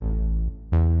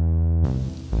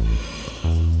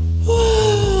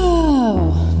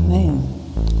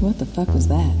What the fuck was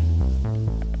that?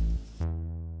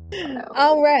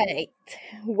 All right.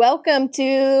 Welcome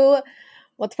to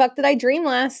What the Fuck Did I Dream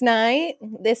Last Night?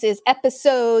 This is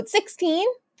episode 16.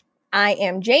 I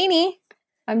am Janie.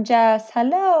 I'm Jess.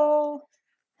 Hello.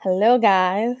 Hello,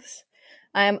 guys.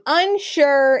 I am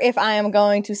unsure if I am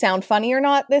going to sound funny or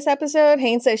not this episode.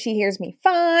 Hayne says she hears me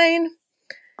fine.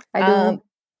 I do.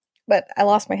 But I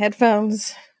lost my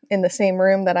headphones in the same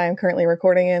room that I am currently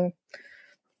recording in.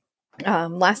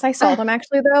 Last I saw them,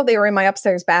 actually, though, they were in my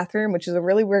upstairs bathroom, which is a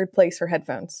really weird place for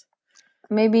headphones.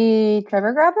 Maybe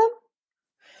Trevor grabbed them?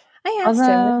 I asked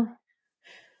him.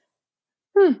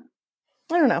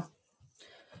 I don't know.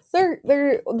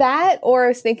 They're that, or I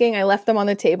was thinking I left them on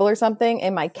the table or something,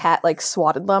 and my cat like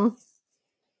swatted them.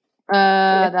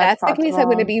 If that's the case, I'm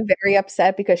going to be very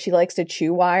upset because she likes to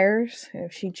chew wires.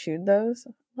 If she chewed those,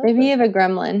 maybe you have a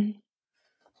gremlin.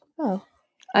 Oh,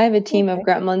 I have a team of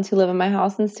gremlins who live in my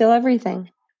house and steal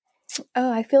everything.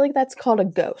 Oh, I feel like that's called a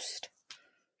ghost.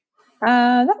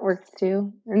 That works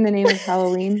too. In the name of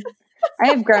Halloween, I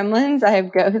have gremlins. I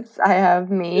have ghosts. I have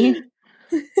me.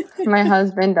 My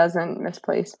husband doesn't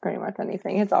misplace pretty much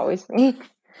anything. It's always me.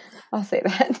 I'll say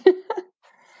that.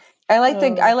 I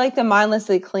like to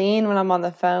mindlessly clean when I'm on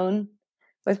the phone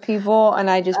with people, and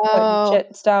I just put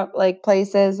shit stuff like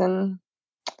places, and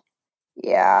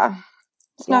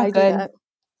it's not good. Do that.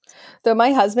 So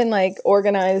my husband like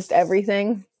organized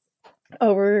everything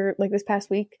over like this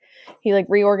past week. He like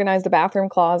reorganized the bathroom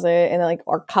closet, and like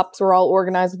our cups were all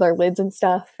organized with our lids and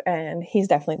stuff. And he's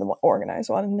definitely the organized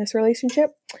one in this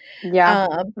relationship.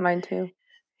 Yeah, mine too.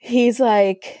 He's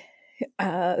like,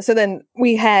 so then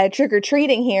we had trick or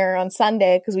treating here on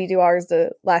Sunday because we do ours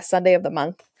the last Sunday of the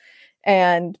month.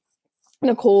 And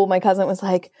Nicole, my cousin, was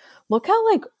like, "Look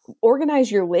how like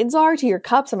organized your lids are to your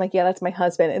cups." I'm like, "Yeah, that's my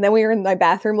husband." And then we were in my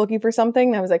bathroom looking for something,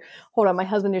 and I was like, "Hold on, my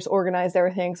husband just organized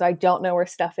everything, so I don't know where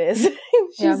stuff is."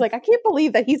 She's like, "I can't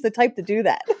believe that he's the type to do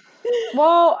that."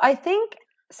 Well, I think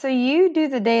so. You do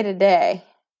the day to day.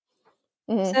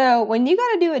 So when you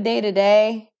got to do a day to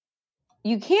day,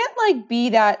 you can't like be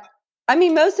that. I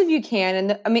mean, most of you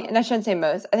can, and I shouldn't say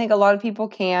most. I think a lot of people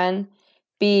can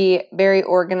be very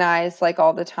organized like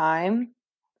all the time.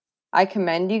 I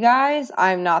commend you guys.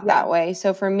 I'm not that way.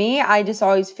 So for me, I just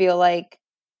always feel like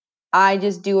I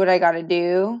just do what I got to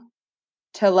do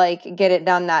to like get it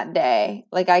done that day.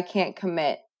 Like I can't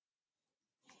commit.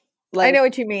 Like, I know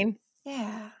what you mean.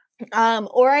 Yeah.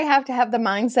 Or I have to have the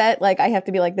mindset, like I have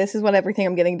to be like, this is what everything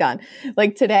I'm getting done.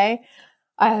 Like today,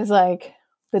 I was like,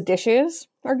 the dishes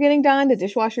are getting done. The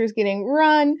dishwasher is getting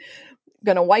run.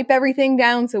 Gonna wipe everything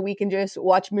down so we can just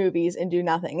watch movies and do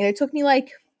nothing. And it took me like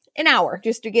an hour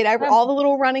just to get all the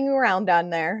little running around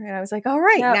done there. And I was like, all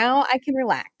right, now I can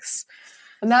relax.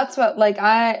 And that's what, like,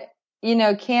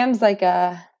 Cam's like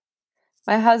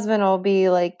my husband will be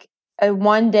like a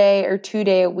 1 day or 2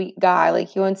 day a week guy. Like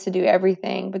he wants to do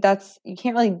everything, but you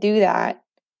can't really do that.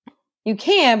 You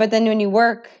can, but then when you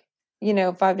work,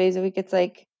 5 days a week, it's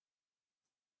like,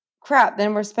 crap,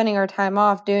 then we're spending our time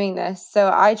off doing this. So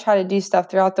I try to do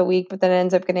stuff throughout the week, but then it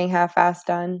ends up getting half-assed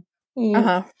done.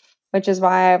 Which is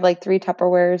why I have like 3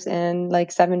 Tupperwares and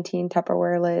like 17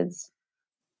 Tupperware lids.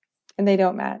 And they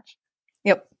don't match.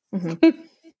 Yep.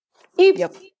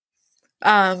 Yep.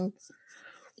 I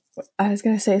was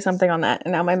going to say something on that,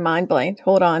 and now my mind blanked.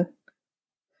 Hold on.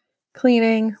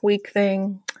 Cleaning, week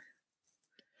thing.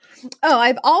 Oh,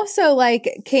 I've also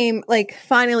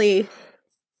finally,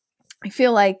 I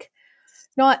feel like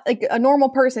not like a normal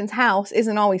person's house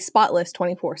isn't always spotless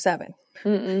 24/7.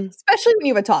 Especially when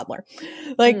you have a toddler.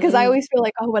 Like, because I always feel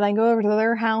like, when I go over to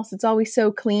their house, it's always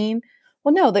so clean.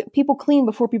 Well, no, that people clean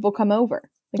before people come over.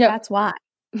 Like, that's why.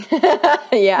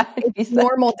 Yeah. It's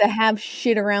normal to have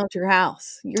shit around your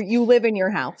house. You live in your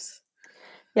house.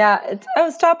 Yeah.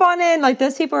 Stop on in. Like,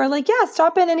 those people are like, yeah,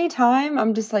 stop in anytime.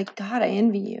 I'm just like, God, I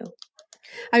envy you.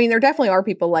 I mean, there definitely are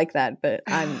people like that, but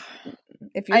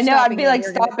if you're I'd be like,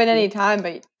 stop in anytime,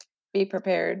 but be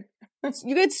prepared.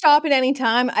 You could stop at any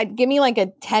time. I'd give me like a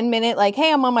 10-minute, like,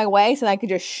 hey, I'm on my way, so I could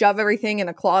just shove everything in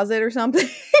a closet or something.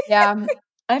 Yeah.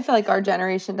 I feel like our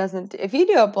generation doesn't. If you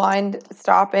do a blind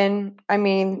stop in, I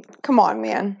mean, come on,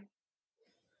 man.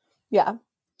 Yeah.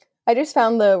 I just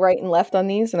found the right and left on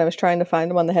these, and I was trying to find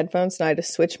them on the headphones, and I had to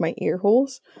switch my ear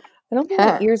holes. I don't think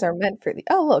my ears are meant for the.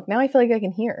 Oh, look, now I feel like I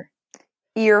can hear.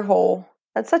 Ear hole.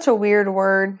 That's such a weird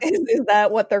word. Is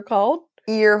that what they're called?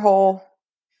 Ear hole.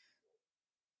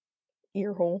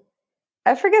 Ear hole.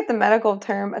 I forget the medical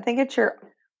term. I think it's your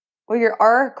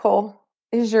auricle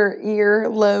is your ear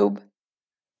lobe.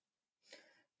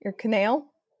 Your canal?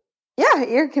 Yeah,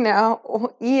 ear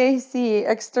canal. EAC,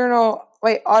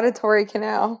 auditory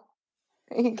canal.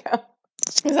 There you go.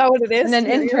 Is that what it is? And then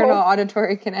Your ear internal hole?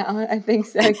 auditory canal. I think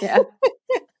so, yeah.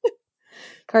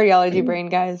 Cardiology brain,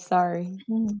 guys. Sorry.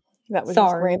 That was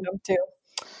just random too.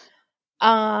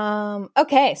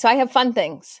 Okay, so I have fun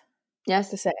things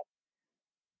Yes. to say.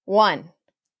 1,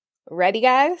 ready,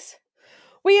 guys?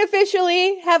 We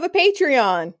officially have a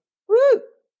Patreon. Woo!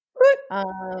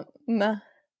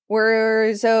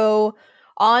 We're so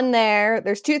on there.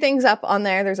 There's 2 things up on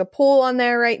there. There's a poll on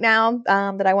there right now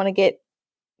that I want to get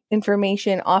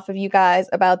information off of you guys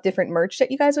about different merch that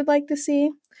you guys would like to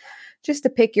see, just to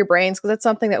pick your brains, because that's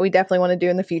something that we definitely want to do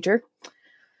in the future.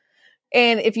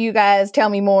 And if you guys tell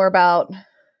me more about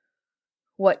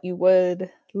what you would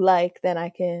like, then I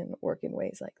can work in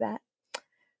ways like that.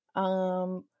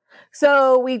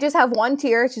 So we just have one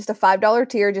tier. It's just a $5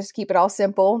 tier. Just keep it all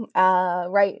simple.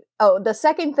 Right. Oh, the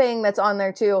second thing that's on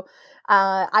there too.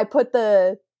 I put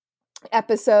the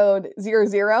episode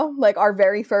 00, like our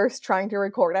very first trying to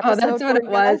record episode. Oh, that's what it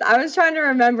was. I was trying to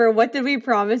remember, what did we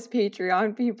promise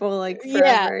Patreon people like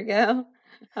forever ago?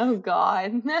 Oh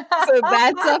God. So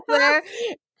that's up there.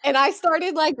 And I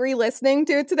started like re-listening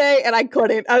to it today, and I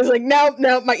couldn't. I was like,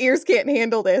 no, my ears can't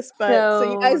handle this. But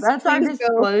so you guys, that's our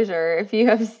disclosure. If you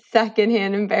have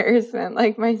secondhand embarrassment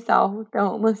like myself,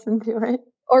 don't listen to it.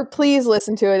 Or please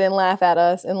listen to it and laugh at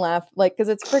us and laugh, like, because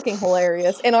it's freaking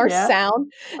hilarious. And our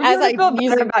sound, as I feel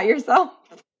better about yourself.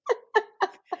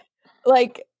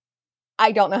 Like,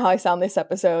 I don't know how I sound this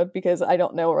episode because I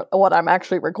don't know what I'm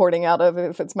actually recording out of,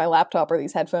 if it's my laptop or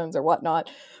these headphones or whatnot.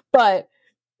 But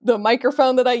the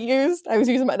microphone that I was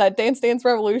using that Dance Dance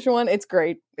Revolution one. It's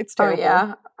great. It's terrible. Oh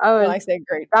yeah. When I say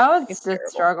great, that was a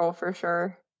struggle for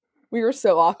sure. We were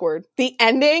so awkward. The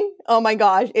ending, oh my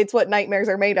gosh, it's what nightmares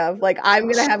are made of. Like, I'm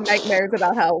going to have nightmares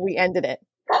about how we ended it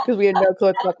because we had no clue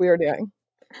what the fuck we were doing.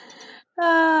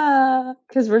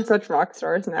 Because we're such rock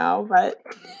stars now, but...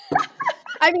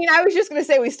 I mean, I was just going to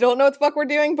say we still don't know what the fuck we're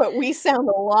doing, but we sound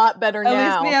a lot better now.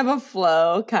 At least we have a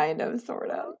flow, kind of, sort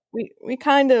of. We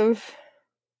kind of,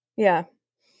 yeah.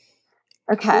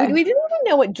 Okay. We didn't even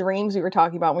know what dreams we were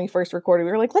talking about when we first recorded.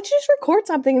 We were like, let's just record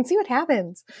something and see what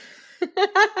happens.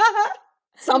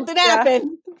 Something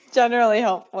happened. Generally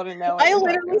helpful to know. I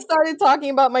literally started talking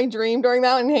about my dream during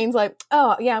that, and Haynes like,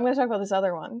 oh yeah, I'm going to talk about this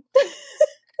other one.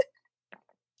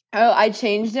 Oh, I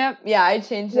changed it? Yeah, I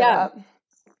changed it up.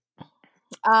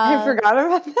 I forgot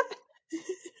about that.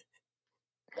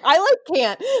 I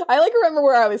can't. I remember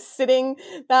where I was sitting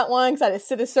that one because I had to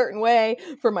sit a certain way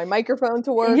for my microphone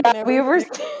to work. Yeah, we were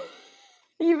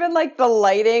even like the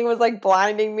lighting was like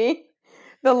blinding me.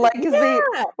 The light, because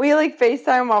we like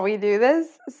FaceTime while we do this,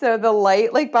 so the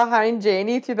light like behind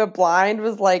Janie through the blind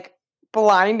was like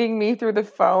blinding me through the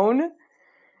phone.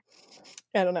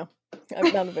 I don't know.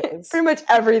 None of it is. Pretty much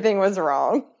everything was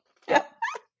wrong. Yeah.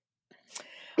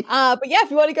 But yeah,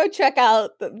 if you want to go check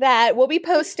out that, we'll be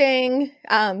posting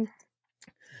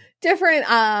different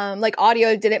like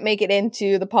audio didn't make it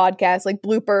into the podcast, like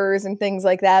bloopers and things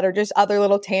like that, or just other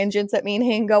little tangents that me and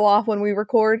Hayden go off when we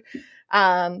record.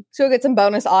 So you'll get some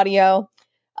bonus audio.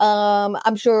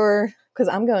 I'm sure, because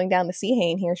I'm going down to see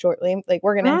Hayden here shortly. Like,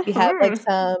 we're gonna have like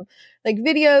some like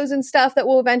videos and stuff that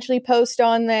we'll eventually post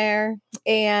on there.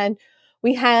 And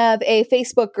we have a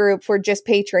Facebook group for just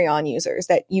Patreon users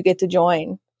that you get to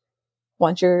join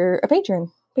once you're a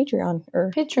patron. Patreon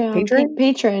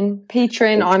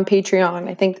on Patreon.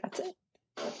 I think that's it.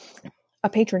 A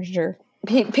patronager.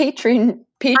 Patron.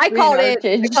 I called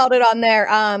it on there.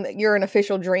 You're an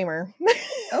official dreamer.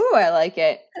 Oh, I like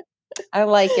it.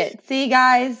 See,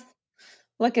 guys,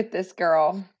 look at this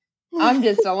girl. I'm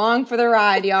just along for the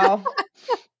ride, y'all.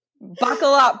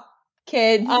 Buckle up,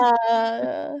 kids.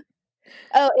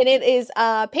 And it is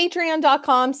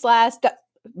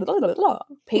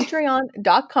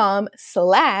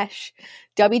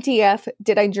patreon.com/WTF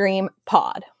Did I Dream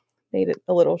Pod. Made it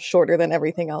a little shorter than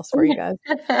everything else for you guys.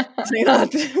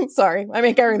 Sorry, I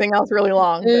make everything else really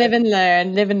long. Live and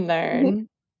learn.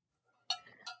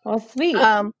 Well, sweet.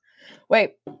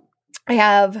 Wait, I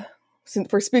have,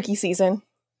 for spooky season,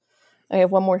 I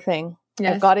have one more thing.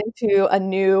 Yes. I've got into a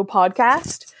new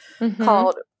podcast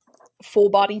called Full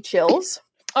Body Chills.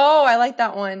 Oh, I like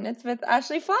that one. It's with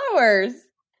Ashley Flowers.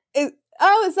 Is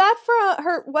that for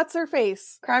her? What's her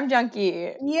face? Crime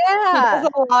Junkie. Yeah. She does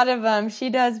a lot of them. She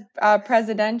does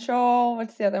Presidential.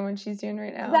 What's the other one she's doing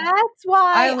right now? That's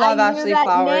why I love Ashley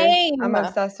Flowers. Name. I'm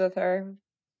obsessed with her.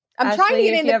 I'm Ashley, trying to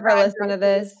get into. If you ever listen to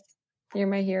this, you're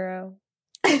my hero.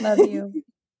 Love you.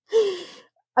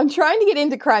 I'm trying to get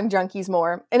into Crime Junkies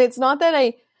more, and it's not that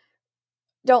I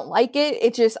don't like it.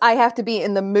 It's just I have to be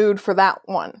in the mood for that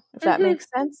one, if that makes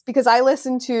sense. Because I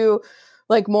listen to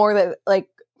like more that like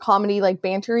comedy, like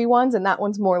bantery ones, and that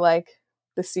one's more like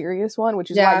the serious one,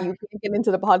 which is why you can't get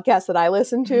into the podcast that I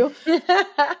listen to.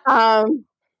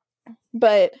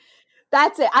 But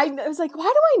that's it. I was like, why do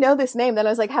I know this name? Then I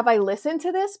was like, have I listened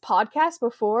to this podcast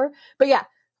before? But yeah,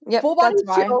 Full Body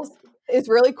Chills is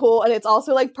really cool, and it's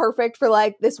also like perfect for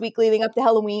like this week leading up to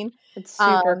Halloween. It's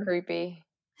super creepy.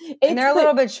 And they're a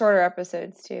little bit shorter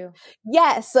episodes too.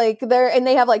 Yes, like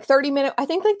they have like 30-minute. I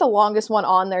think like the longest one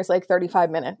on there's like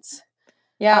 35 minutes.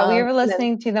 Yeah, we were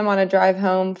listening to them on a drive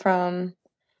home from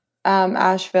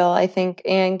Asheville, I think.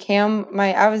 And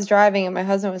I was driving and my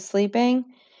husband was sleeping.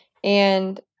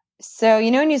 And so,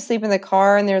 when you sleep in the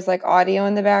car and there's like audio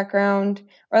in the background,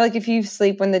 or like if you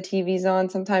sleep when the TV's on,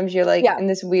 sometimes you're like in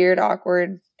this weird,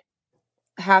 awkward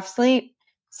half sleep.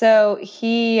 So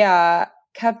he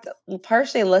kept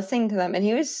partially listening to them, and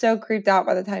he was so creeped out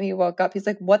by the time he woke up. He's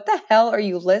like, what the hell are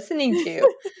you listening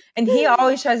to? And he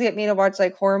always tries to get me to watch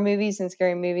like horror movies and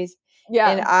scary movies. Yeah.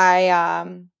 And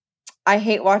I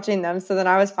hate watching them. So then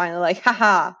I was finally like,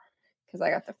 haha, because I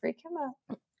got to freak him out.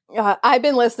 I've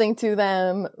been listening to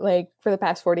them like for the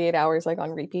past 48 hours, like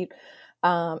on repeat.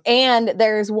 And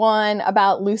there's one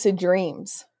about lucid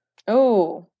dreams.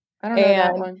 Oh, I don't know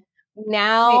that one.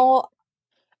 Now.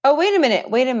 Wait a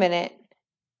minute.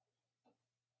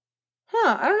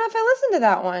 Huh, I don't know if I listened to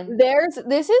that one.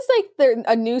 This is like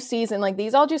a new season. Like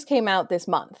these all just came out this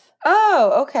month.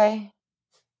 Oh, okay.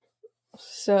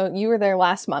 So you were there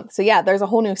last month. So yeah, there's a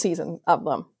whole new season of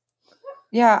them.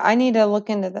 Yeah, I need to look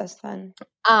into this then.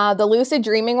 The lucid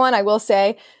dreaming one, I will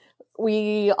say,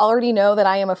 we already know that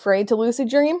I am afraid to lucid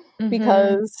dream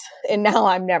and now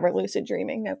I'm never lucid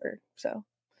dreaming ever. So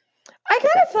I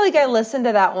kind of feel like I listened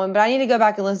to that one, but I need to go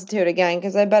back and listen to it again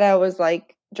because I bet I was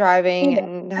like driving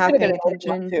and half paying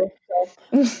attention.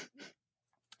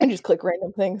 I just click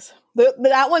random things.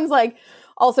 That one's like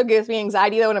also gives me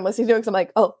anxiety though when I'm listening to it because I'm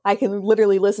like, oh, I can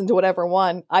literally listen to whatever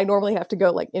one. I normally have to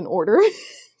go like in order.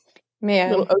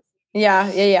 Man.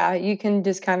 Yeah. You can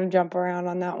just kind of jump around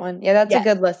on that one. Yeah, that's a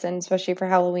good listen, especially for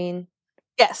Halloween.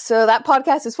 Yes, so that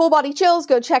podcast is Full Body Chills.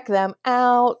 Go check them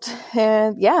out.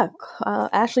 And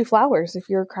Ashley Flowers, if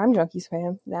you're a Crime Junkies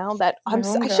fan. Now that I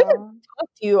should have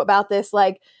talked to you about this.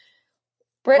 Like,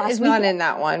 Britt is not in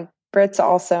that one. Britt's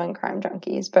also in Crime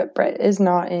Junkies, but Britt is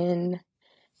not in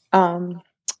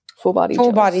Full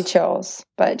Body Chills.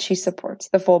 But she supports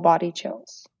the Full Body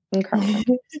Chills in Crime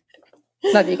Junkies.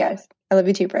 Love you guys. I love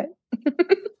you too, Britt.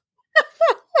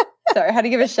 Sorry, I had to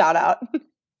give a shout out.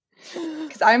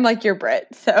 Because I'm like your Brit,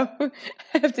 so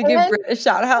I have to give Brit a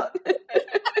shout out.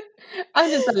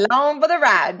 I'm just along for the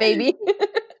ride, baby.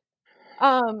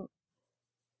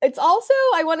 It's also,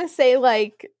 I want to say,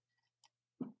 like,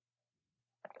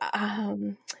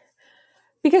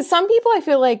 because some people I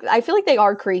feel like they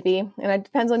are creepy, and it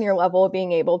depends on your level of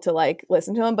being able to like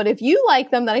listen to them. But if you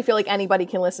like them, then I feel like anybody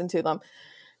can listen to them.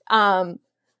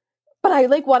 But I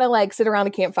like want to like sit around a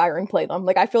campfire and play them.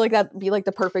 Like I feel like that'd be like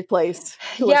the perfect place.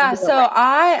 Yeah. So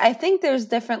I think there's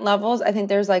different levels. I think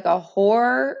there's like a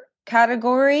horror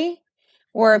category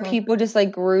where people just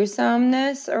like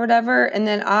gruesomeness or whatever. And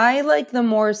then I like the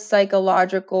more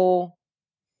psychological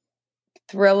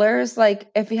thrillers.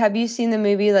 Like have you seen the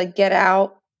movie like Get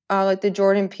Out? Like the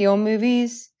Jordan Peele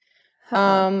movies?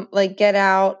 Like Get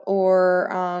Out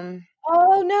or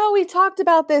oh no, we talked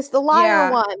about this. The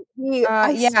liar one.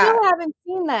 I still haven't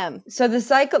seen them. So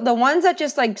the ones that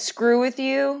just like screw with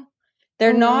you,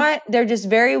 they're just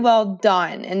very well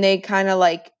done. And they kind of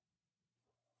like,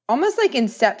 almost like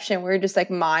Inception, where you're just like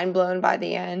mind blown by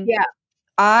the end. Yeah.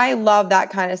 I love that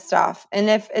kind of stuff. And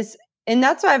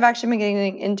that's why I've actually been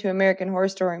getting into American Horror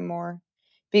Story more,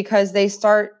 because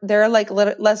they're like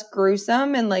less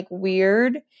gruesome and like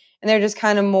weird. And they're just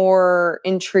kind of more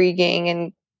intriguing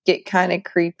and get kind of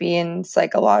creepy and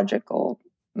psychological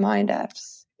mind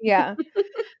F's. Yeah.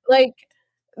 Like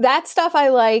that stuff I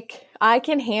like. I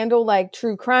can handle like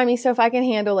true crimey stuff. I can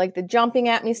handle like the jumping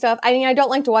at me stuff. I mean, I don't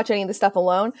like to watch any of the stuff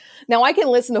alone. Now I can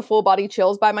listen to Full Body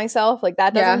Chills by myself. Like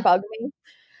that doesn't bug me.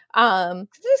 It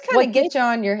just kind of gets you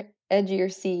on your edge of your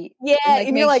seat. Yeah.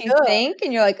 And you're like, you think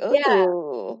and you're like,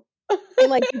 oh. Yeah. And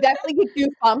like you definitely get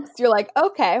goosebumps. You're like,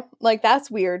 okay, like that's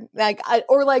weird. Like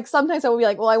or like sometimes I will be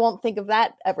like, well, I won't think of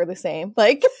that ever the same.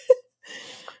 Like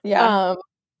yeah.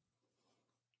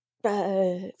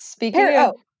 Speaking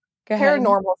of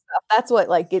paranormal stuff, that's what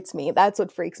like gets me. That's what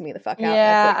freaks me the fuck out.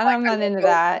 Yeah, and I'm not into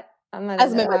that. I'm in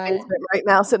my basement right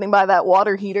now, sitting by that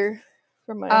water heater.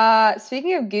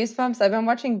 Speaking of Goosebumps, I've been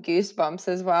watching Goosebumps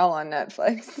as well on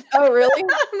Netflix. Oh, really?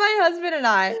 My husband and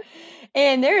I.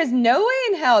 And there is no way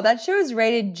in hell that show is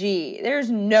rated G.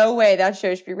 There's no way that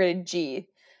show should be rated G.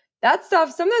 That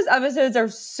stuff, some of those episodes are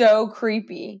so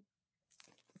creepy.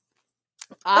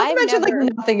 Not to mention, like,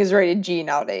 nothing is rated G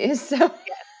nowadays. So.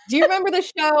 Do you remember the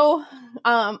show,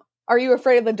 Are You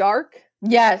Afraid of the Dark?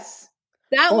 Yes.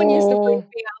 That one used to freak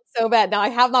me out so bad. Now, I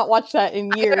have not watched that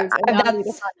in years. And now I need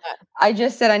to find that. I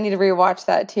just said I need to rewatch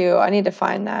that, too. I need to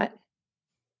find that.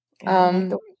 Yeah, I have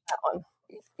to watch that one.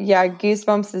 Yeah,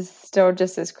 Goosebumps is still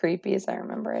just as creepy as I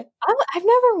remember it. I've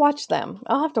never watched them.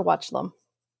 I'll have to watch them.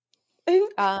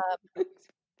 I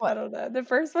don't know. The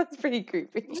first one's pretty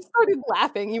creepy. You started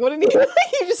laughing. You wouldn't even.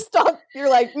 You just stopped. You're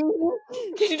like, you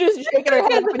just shaking her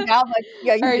head up and down. Like,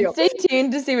 yeah, you do. All right, stay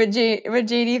tuned to see what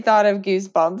JD thought of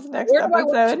Goosebumps next episode. Where do I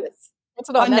watch this?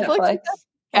 What's it on Netflix? Okay.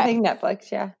 I think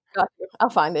Netflix. Yeah. Got you. I'll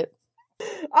find it.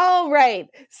 All right.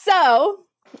 So,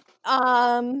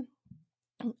 I'm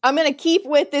gonna keep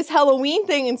with this Halloween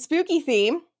thing and spooky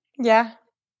theme. Yeah.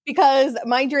 Because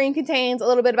my dream contains a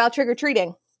little bit about trick or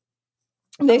treating.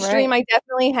 This dream I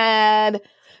definitely had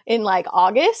in like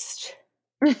August.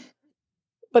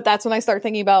 But that's when I start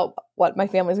thinking about what my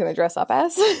family's going to dress up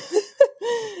as.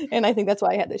 And I think that's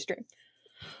why I had this dream.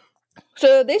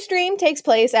 So this dream takes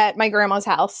place at my grandma's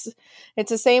house. It's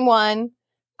the same one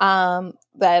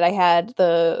that I had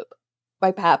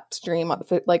my pap's dream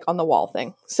on the wall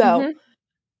thing. So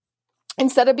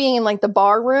instead of being in like the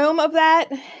bar room of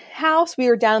that house, we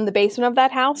were down in the basement of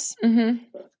that house. And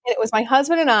it was my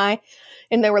husband and I.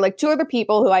 And there were like two other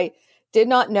people who I did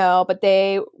not know, but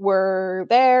they were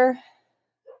there.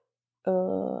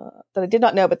 That I did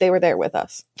not know, but they were there with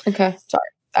us. Okay. Sorry.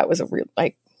 That was a real,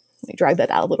 let me drive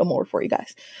that out a little more for you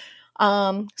guys.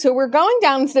 So we're going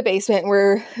down into the basement and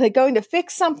we're like going to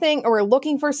fix something or we're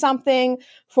looking for something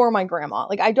for my grandma.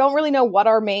 Like, I don't really know what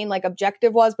our main like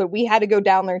objective was, but we had to go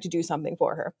down there to do something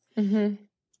for her.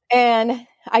 And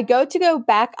I go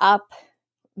back up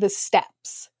the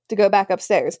steps to go back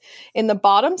upstairs. And the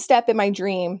bottom step in my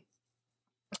dream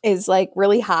is like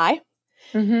really high.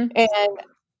 And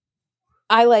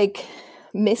I like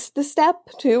missed the step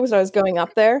too as I was going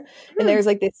up there. And there's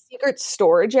like this secret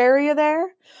storage area there.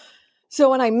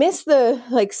 So when I missed the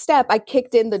like step, I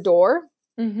kicked in the door.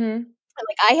 And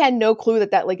like I had no clue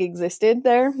that like existed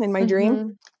there in my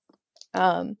dream.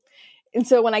 And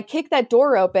so when I kicked that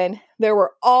door open, there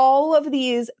were all of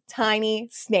these tiny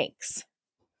snakes.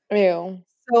 Ew.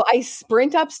 So I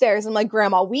sprint upstairs. I'm like,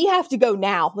 Grandma, we have to go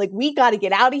now. Like, we got to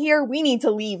get out of here. We need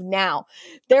to leave now.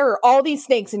 There are all these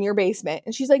snakes in your basement.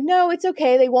 And she's like, no, it's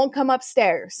okay. They won't come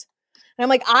upstairs. And I'm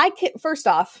like, first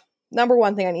off, number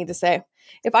one thing I need to say,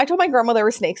 if I told my grandma there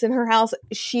were snakes in her house,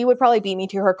 she would probably beat me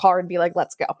to her car and be like,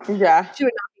 let's go. Yeah. She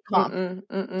would not be calm.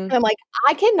 And I'm like,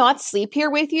 I cannot sleep here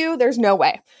with you. There's no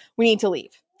way. We need to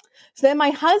leave. So then my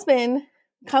husband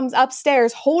comes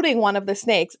upstairs holding one of the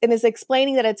snakes and is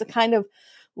explaining that it's a kind of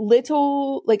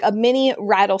little, like a mini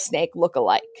rattlesnake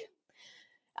look-alike.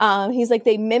 He's like,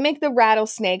 they mimic the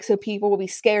rattlesnake so people will be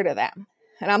scared of them.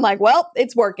 And I'm like, well,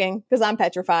 it's working because I'm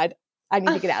petrified. I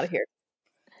need to get out of here.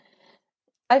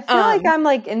 I feel like I'm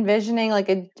like envisioning like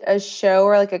a show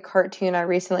or like a cartoon I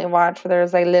recently watched where there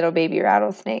was like little baby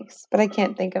rattlesnakes, but I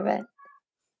can't think of it.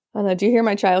 Oh no, do you hear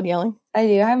my child yelling? I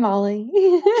do. Hi, Molly.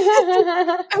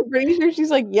 I'm pretty sure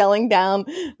she's like yelling down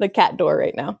the cat door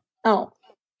right now. Oh,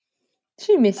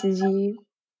 she misses you.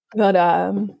 But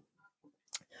yeah,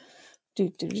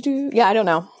 I don't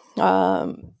know.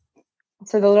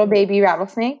 So the little baby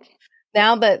rattlesnake.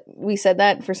 Now that we said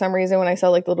that, for some reason, when I saw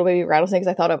like the little baby rattlesnakes,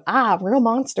 I thought of real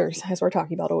monsters as we're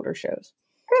talking about older shows.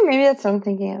 Maybe that's what I'm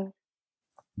thinking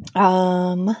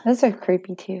of. Those are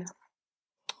creepy too.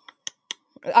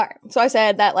 All right, so I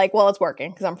said that like, well, it's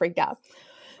working because I'm freaked out.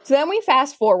 So then we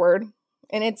fast forward,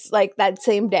 and it's like that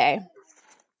same day,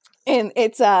 and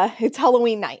it's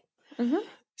Halloween night.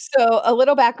 So a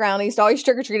little background: I used to always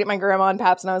trick or treat at my grandma and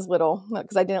Pap's when I was little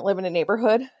because I didn't live in a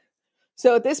neighborhood.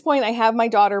 So at this point, I have my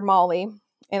daughter Molly,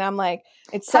 and I'm like,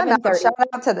 it's 7:30. Shout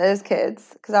out to those kids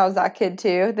because I was that kid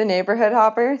too. The neighborhood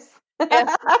hoppers.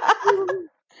 Yeah.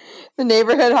 The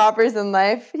neighborhood hoppers in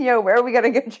life. Yo, where are we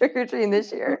gonna go trick or treating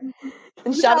this year?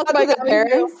 And shout out to the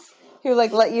parents who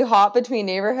like let you hop between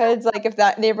neighborhoods. Like if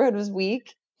that neighborhood was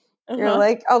weak, you're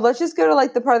like, oh, let's just go to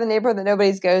like the part of the neighborhood that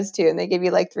nobody goes to, and they give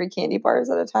you like 3 candy bars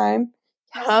at a time.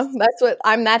 That's what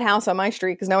I'm that house on my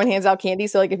street because no one hands out candy.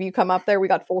 So like if you come up there, we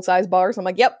got full size bars. I'm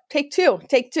like, yep, take two,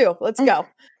 let's go.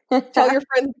 Tell your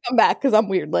friends to come back because I'm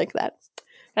weird like that.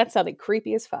 That sounded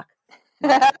creepy as fuck.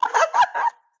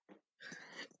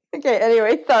 Okay,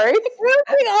 anyway, sorry.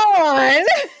 Moving on.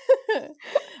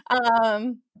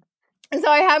 And so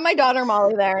I have my daughter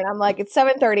Molly there, and I'm like, it's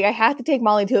 7:30. I have to take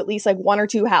Molly to at least like 1 or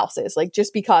 2 houses, like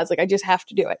just because, like I just have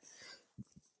to do it.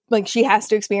 Like she has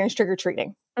to experience trick or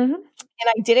treating.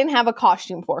 And I didn't have a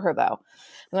costume for her though.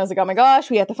 And I was like, oh my gosh,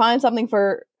 we have to find something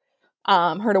for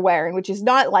her to wear, and which is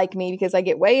not like me because I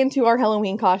get way into our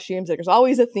Halloween costumes. There's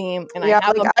always a theme, and Yeah, I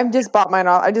have like them. I've just bought mine.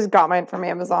 I just got mine from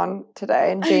Amazon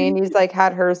today, and Janie's like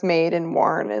had hers made and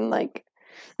worn, and like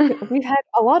We've had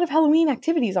a lot of Halloween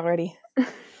activities already.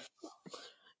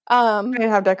 I didn't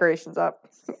have decorations up.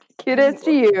 Kudos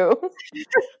to you.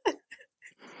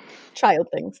 Child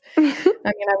things. I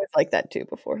mean, I was like that too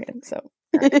beforehand. So,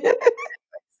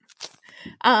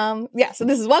 yeah. So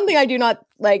this is one thing I do not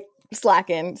like slack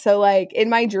in. So, like in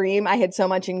my dream, I had so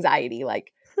much anxiety.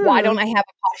 Like, why don't I have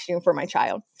a costume for my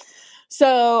child?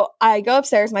 So I go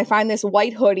upstairs and I find this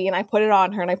white hoodie and I put it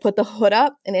on her and I put the hood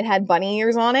up and it had bunny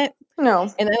ears on it. No.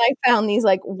 And then I found these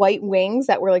like white wings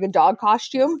that were like a dog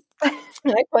costume. And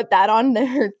I put that on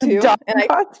there too. Dog and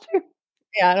costume?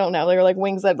 Yeah, I don't know. They were like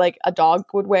wings that like a dog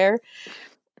would wear.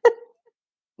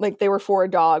 Like they were for a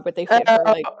dog, but they fit her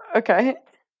like okay.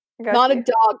 Not a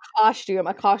dog costume,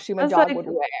 a costume a dog would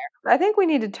wear. I think we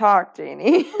need to talk,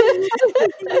 Janie.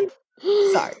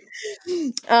 Sorry.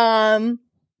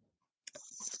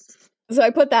 So I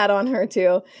put that on her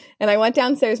too. And I went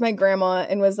downstairs to my grandma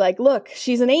and was like, look,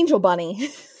 she's an angel bunny.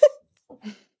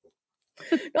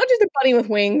 Not just a bunny with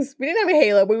wings. We didn't have a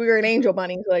halo, but we were an angel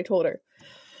bunny, is what I told her.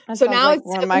 That so now like it's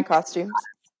one of my costumes.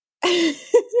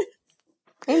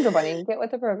 Angel bunny, get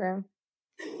with the program.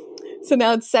 So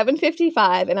now it's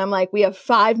 7:55 and I'm like, we have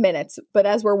 5 minutes. But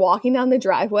as we're walking down the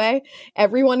driveway,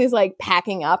 everyone is like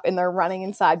packing up and they're running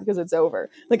inside because it's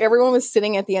over. Like everyone was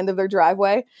sitting at the end of their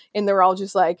driveway and they're all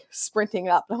just like sprinting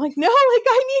up. And I'm like, no, like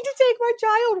I need to take my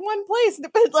child one place.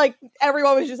 But like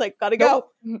everyone was just like, gotta go.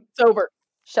 Nope. It's over.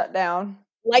 Shut down.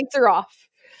 Lights are off.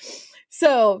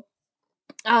 So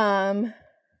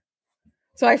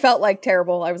I felt like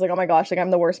terrible. I was like, oh my gosh, like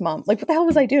I'm the worst mom. Like, what the hell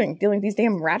was I doing? Dealing with these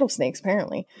damn rattlesnakes,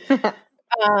 apparently.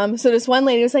 So this one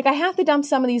lady was like, I have to dump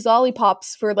some of these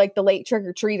lollipops for like the late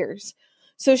trick-or-treaters.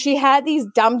 So she had these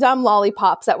dumb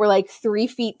lollipops that were like 3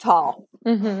 feet tall.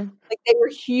 Mm-hmm. Like they were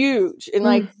huge. And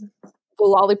like the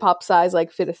lollipop size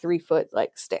like fit a 3-foot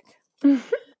like stick.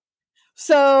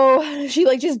 So she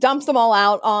like just dumps them all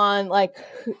out on like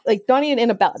not even in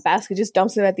a basket, just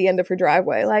dumps them at the end of her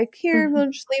driveway. Like, here,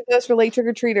 we'll just leave those for late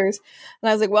trick-or-treaters. And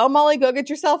I was like, well, Molly, go get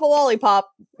yourself a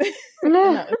lollipop. And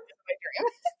that was my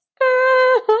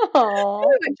dream. My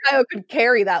child could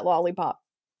carry that lollipop.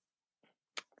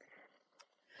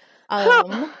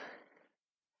 So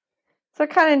what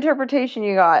kind of interpretation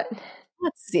you got?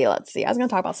 Let's see. I was going to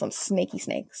talk about some snaky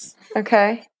snakes.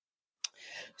 Okay.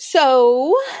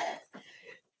 So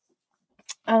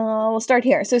we'll start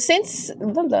here. So snakes,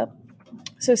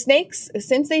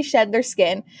 since they shed their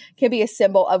skin, can be a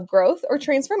symbol of growth or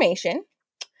transformation.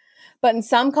 But in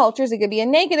some cultures, it could be a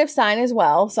negative sign as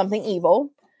well, something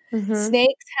evil. Mm-hmm.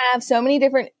 Snakes have so many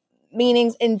different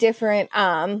meanings in different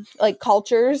like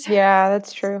cultures. Yeah,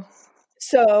 that's true.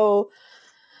 So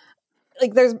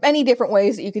like there's many different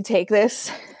ways that you could take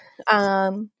this.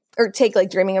 Or take like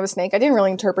dreaming of a snake. I didn't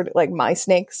really interpret it like my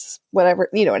snakes, whatever,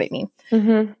 you know what I mean.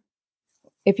 Mm-hmm.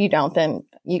 If you don't, then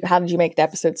how did you make it to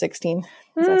episode 16?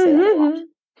 I say that a lot.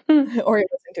 Or you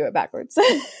listen to it backwards.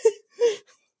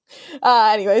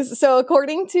 Anyways, so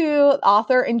according to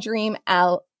author and dream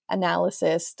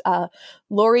analyst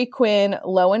Lori Quinn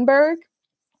Lowenberg,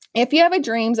 if you have a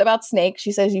dreams about snakes,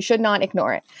 she says you should not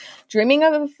ignore it. Dreaming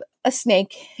of a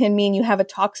snake can mean you have a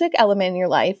toxic element in your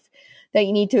life that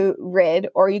you need to rid,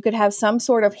 or you could have some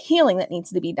sort of healing that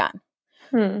needs to be done.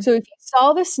 So if you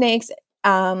saw the snakes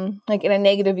like in a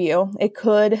negative view, it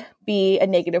could be a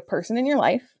negative person in your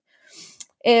life.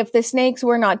 If the snakes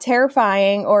were not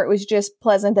terrifying, or it was just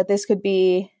pleasant, that this could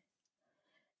be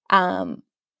like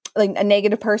a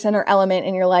negative person or element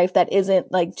in your life that isn't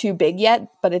like too big yet,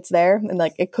 but it's there and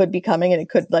like it could be coming and it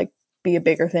could like be a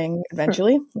bigger thing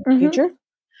eventually in the future.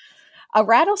 A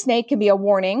rattlesnake can be a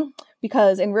warning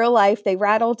because in real life they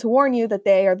rattle to warn you that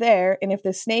they are there. And if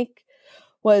the snake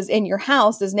was in your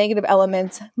house, those negative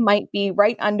elements might be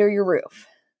right under your roof.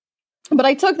 But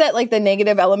I took that like the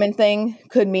negative element thing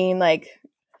could mean like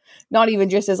not even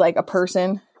just as like a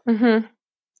person. Like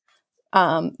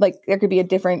there could be a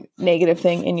different negative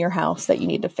thing in your house that you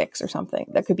need to fix or something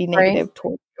that could be negative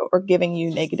toward you or giving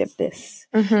you negative this,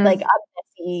 like a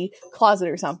messy closet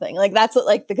or something. Like that's what,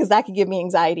 like, because that could give me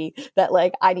anxiety that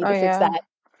like I need to fix that. Like,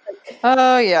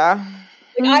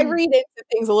 like I read into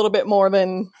things a little bit more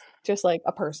than just like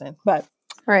a person, but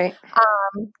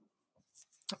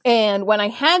and when I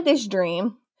had this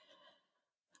dream,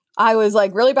 I was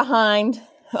like really behind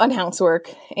on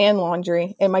housework and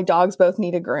laundry, and my dogs both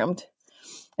needed groomed.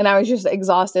 And I was just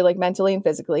exhausted, like mentally and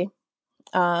physically.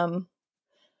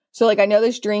 So, like, I know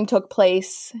this dream took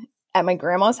place at my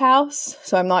grandma's house,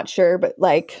 so I'm not sure, but,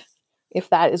 like, if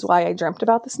that is why I dreamt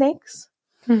about the snakes.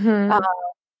 Mm-hmm.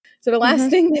 So the last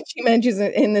thing that she mentions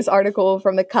in this article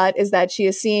from The Cut is that she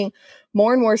is seeing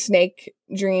more and more snake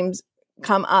dreams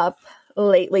come up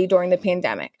lately during the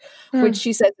pandemic, which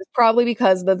she says is probably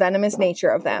because of the venomous nature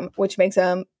of them, which makes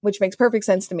perfect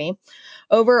sense to me.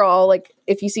 Overall, like,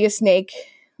 if you see a snake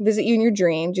visit you in your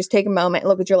dream, just take a moment and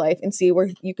look at your life and see where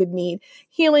you could need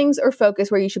healings or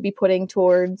focus, where you should be putting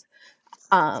towards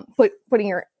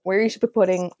where you should be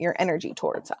putting your energy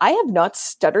towards. I have not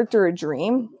stuttered through a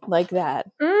dream like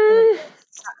that,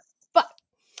 but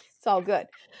it's all good.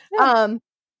 Yeah.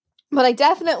 But I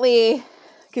definitely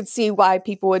could see why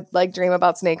people would like dream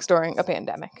about snakes during a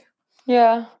pandemic.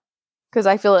 Yeah. Because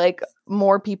I feel like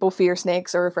more people fear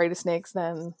snakes or are afraid of snakes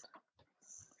than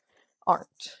aren't.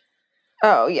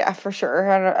 Oh, yeah, for sure.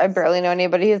 I barely know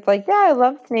anybody who's like, yeah, I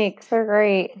love snakes. They're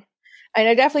great. And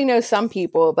I definitely know some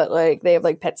people, but like they have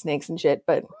like pet snakes and shit.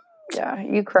 But yeah,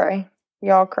 you cry.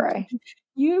 Y'all cry.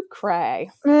 You cry.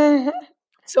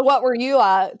 So what were you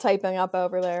typing up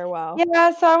over there? Wow.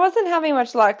 Yeah, so I wasn't having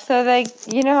much luck. So, like,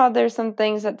 you know how there's some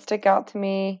things that stick out to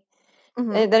me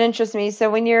that interest me. So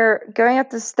when you're going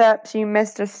up the steps, you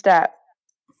missed a step.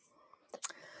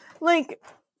 Like,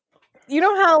 you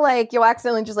know how like you'll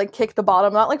accidentally just like kick the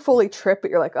bottom, not like fully trip, but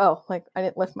you're like, oh, like I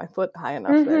didn't lift my foot high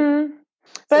enough there.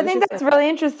 But I think that's really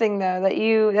interesting though,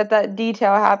 that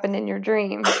detail happened in your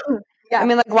dream. Yeah. I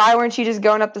mean, like, why weren't you just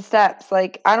going up the steps?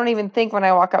 Like, I don't even think when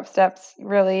I walk up steps,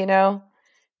 really, you know.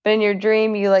 But in your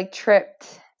dream, you like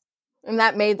tripped, and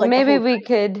that made like maybe we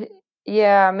could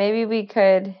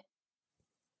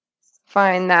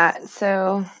find that.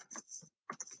 So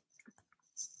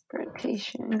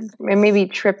rotation, maybe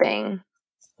tripping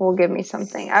will give me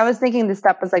something. I was thinking the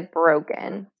step was like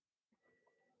broken.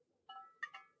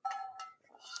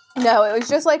 No, it was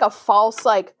just like a false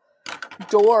like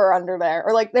door under there,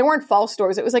 or like they weren't false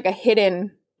doors. It was like a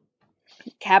hidden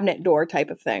cabinet door type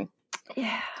of thing.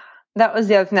 Yeah, that was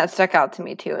the other thing that stuck out to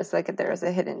me too. It's like there was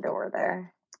a hidden door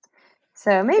there.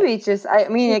 So maybe it's just, I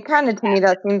mean, it kind of to me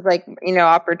that seems like, you know,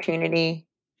 opportunity.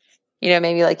 You know,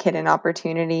 maybe like hidden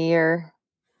opportunity or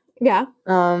yeah.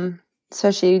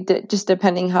 Especially just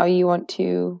depending how you want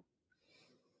to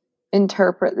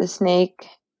interpret the snake.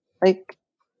 Like,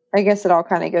 I guess it all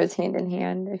kind of goes hand in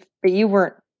hand. But you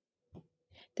weren't.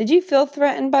 Did you feel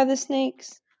threatened by the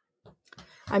snakes?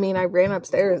 I mean, I ran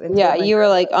upstairs. And yeah, you were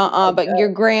like, but your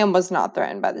Graham was not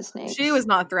threatened by the snakes. She was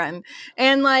not threatened.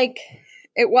 And like,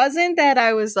 it wasn't that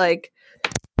I was like,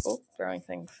 throwing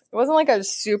things. It wasn't like I was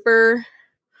super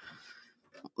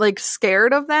like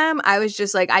scared of them. I was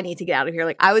just like, I need to get out of here.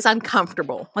 Like, I was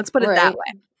uncomfortable. Let's put it that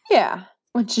way. Yeah,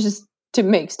 which just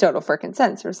makes total freaking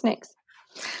sense for snakes.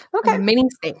 Okay. Mini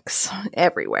snakes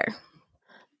everywhere.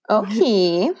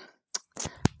 Okay.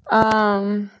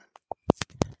 Well,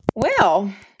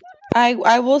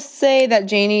 I will say that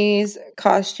Janie's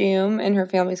costume and her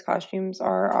family's costumes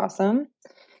are awesome.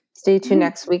 Stay tuned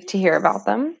next week to hear about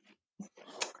them.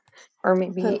 Or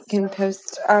maybe you can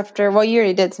post after. Well, you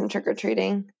already did some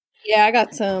trick-or-treating. Yeah, I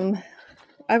got some.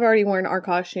 I've already worn our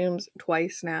costumes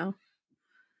twice now.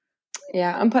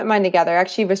 Yeah, I'm putting mine together.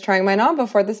 Actually, was trying mine on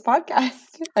before this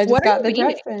podcast. I just got the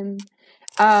dress in.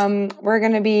 Cam's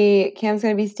going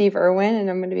to be Steve Irwin, and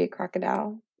I'm going to be a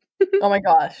crocodile. Oh my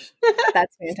gosh.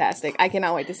 That's fantastic. I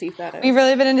cannot wait to see if that is. We've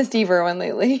really been into Steve Irwin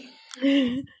lately.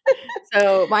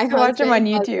 So my husband, watch him on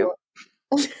YouTube.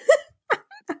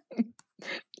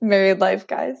 Married life,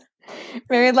 guys.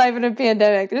 Married life in a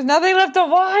pandemic. There's nothing left to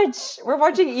watch. We're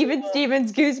watching Even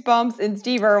Stevens, Goosebumps, and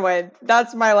Steve Irwin.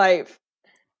 That's my life.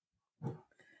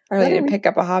 I really need to pick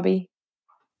up a hobby.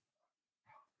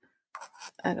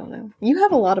 I don't know. You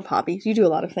have a lot of hobbies. You do a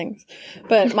lot of things.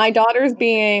 But my daughter's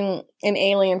being an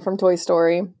alien from Toy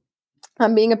Story.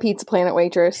 I'm being a Pizza Planet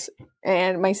waitress.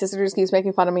 And my sister just keeps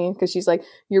making fun of me because she's like,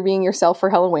 you're being yourself for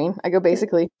Halloween. I go,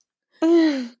 basically.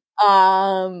 And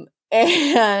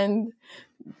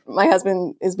my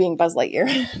husband is being Buzz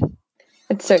Lightyear.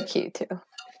 It's so cute, too.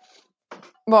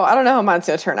 Well, I don't know how mine's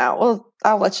going to turn out. Well,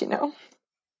 I'll let you know.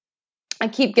 I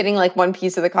keep getting like one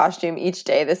piece of the costume each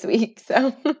day this week,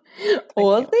 so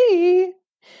we'll see.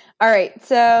 All right,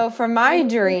 so for my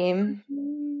dream,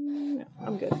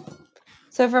 I'm good.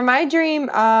 So for my dream,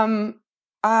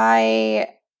 I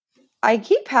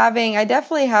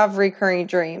definitely have recurring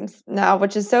dreams now,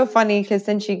 which is so funny because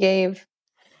since you gave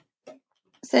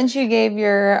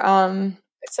your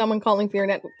someone calling for your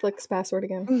Netflix password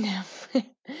again. No.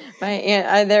 My aunt,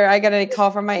 I got a call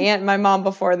from my aunt and my mom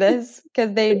before this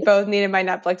because they both needed my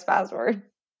Netflix password.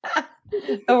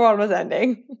 The world was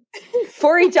ending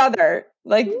for each other.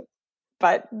 Like,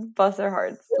 but bless their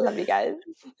hearts. Love you guys.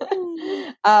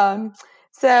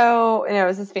 So, it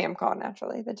was a spam call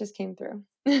naturally that just came through.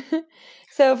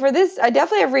 So for this, I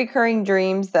definitely have recurring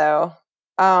dreams though.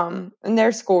 And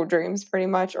they're school dreams pretty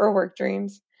much, or work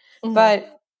dreams.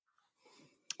 But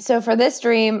so for this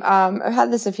dream, I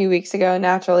had this a few weeks ago.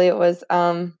 Naturally, it was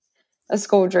a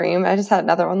school dream. I just had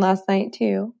another one last night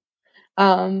too.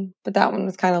 But that one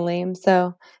was kind of lame.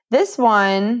 So this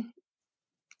one,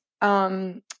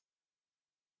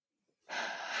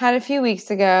 had a few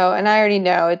weeks ago, and I already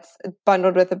know it's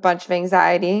bundled with a bunch of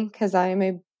anxiety because I am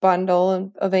a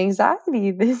bundle of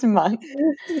anxiety this month.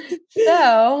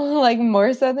 So, like,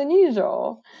 more so than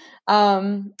usual.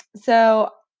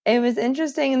 So it was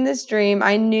interesting in this dream.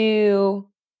 I knew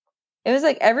it was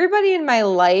like everybody in my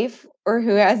life or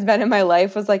who has been in my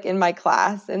life was like in my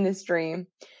class in this dream.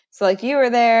 So, like, you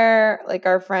were there, like,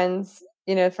 our friends,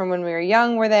 from when we were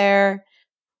young were there,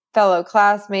 fellow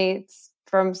classmates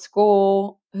from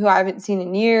school who I haven't seen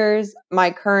in years,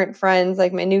 my current friends,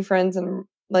 like my new friends in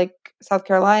like South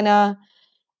Carolina,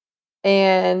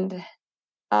 and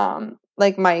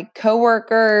like my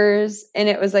coworkers, and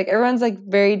it was like everyone's like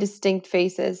very distinct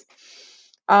faces.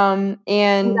 And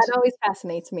that always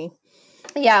fascinates me.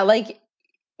 Yeah, like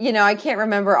I can't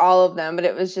remember all of them, but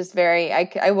it was just very.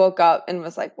 I woke up and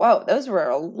was like, "Whoa, those were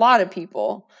a lot of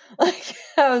people." Like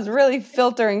I was really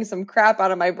filtering some crap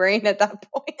out of my brain at that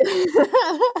point.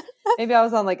 Maybe I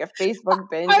was on like a Facebook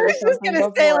binge or something. I was just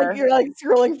gonna say, like you're like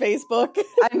scrolling Facebook.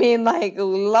 I mean, like,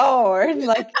 Lord,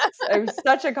 like it was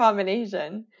such a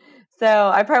combination. So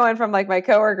I probably went from like my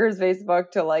coworker's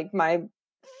Facebook to like my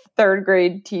third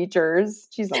grade teachers.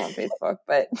 She's not on Facebook,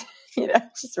 but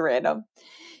just random.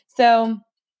 So,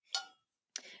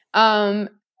 I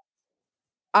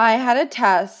had a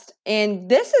test, and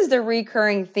this is the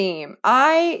recurring theme.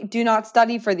 I do not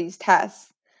study for these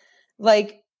tests.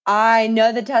 Like, I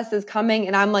know the test is coming,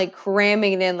 and I'm like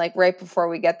cramming it in like right before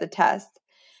we get the test.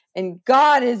 And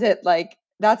God, is it like,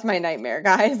 that's my nightmare,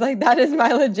 guys. Like, that is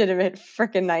my legitimate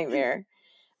freaking nightmare.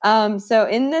 So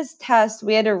in this test,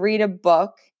 we had to read a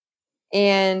book,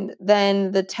 and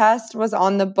then the test was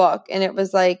on the book, and it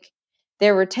was like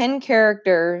there were 10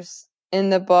 characters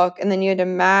in the book, and then you had to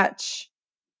match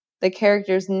the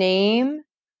character's name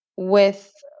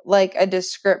with like a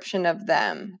description of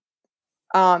them.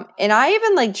 And I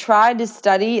even like tried to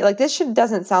study, like this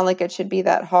doesn't sound like it should be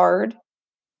that hard.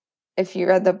 If you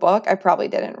read the book, I probably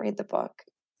didn't read the book.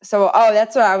 So,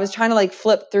 that's what I was trying to like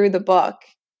flip through the book.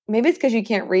 Maybe it's because you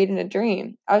can't read in a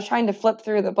dream. I was trying to flip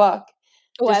through the book.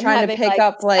 Just trying to pick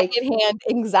up like secondhand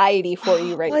anxiety for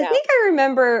you right now. I think I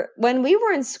remember when we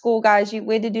were in school, guys,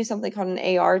 we had to do something called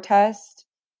an AR test.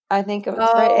 I think it was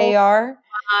right, AR.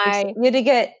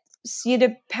 You had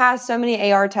to pass so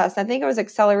many AR tests. I think it was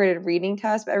accelerated reading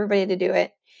test, but everybody had to do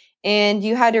it. And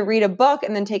you had to read a book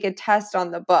and then take a test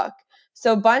on the book.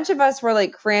 So a bunch of us were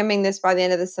like cramming this by the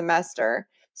end of the semester.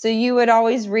 So you would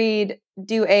always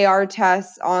do AR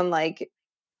tests on like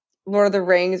Lord of the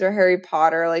Rings or Harry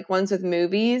Potter, like ones with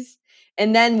movies.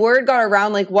 And then word got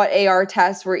around like what AR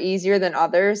tests were easier than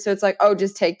others. So it's like,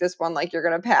 just take this one, like you're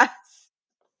going to pass.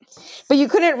 But you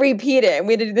couldn't repeat it.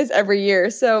 We had to do this every year.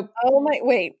 So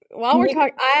wait. While we're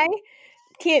talking, I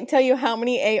can't tell you how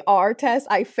many AR tests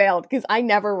I failed because I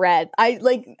never read. I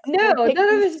like none of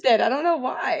us did. I don't know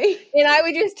why. And I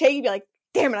would just take and be like,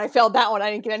 damn it, I failed that one. I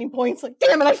didn't get any points. Like,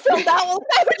 damn it, I failed that one.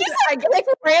 I would just like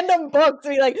random books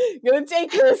and be like, you're gonna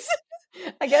take this.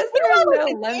 I guess there was no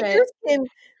limit. Teachers can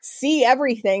see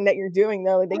everything that you're doing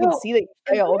though. Like, they can see that you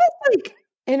failed. Like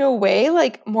in a way,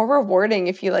 like more rewarding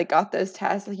if you like got those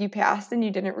tests, like you passed and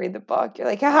you didn't read the book. You're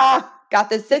like, got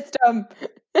the system.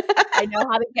 I know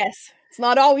how to guess. It's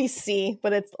not always C,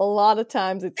 but it's a lot of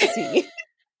times it's C.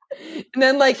 and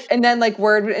then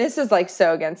word. And this is like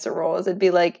so against the rules. It'd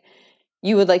be like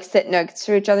you would like sit next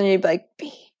to each other and you'd be like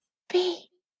B.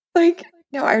 Like,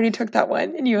 no, I already took that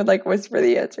one. And you would like whisper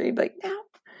the answer. You'd be like, no.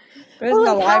 But it was in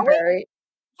the library.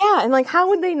 And like how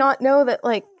would they not know that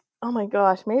like, oh my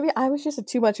gosh, maybe I was just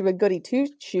too much of a goody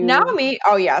two-shoe. Now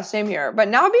same here. But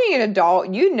now being an adult,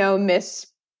 Miss,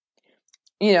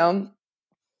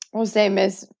 we'll say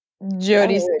Miss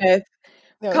Jody Smith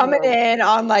coming in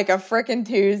on like a frickin'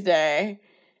 Tuesday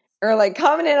or like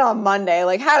coming in on Monday,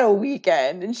 like had a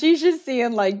weekend, and she's just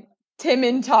seeing like Tim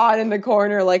and Todd in the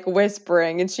corner like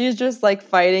whispering, and she's just like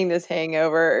fighting this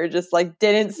hangover or just like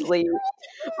didn't sleep.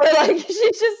 But like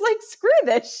she's just like, screw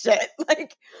this shit.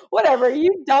 Like, whatever,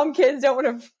 you dumb kids don't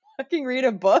want to fucking read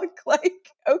a book. Like,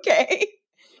 okay.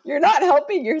 You're not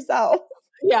helping yourself.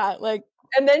 Yeah, like,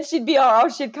 and then she'd be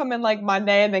she'd come in like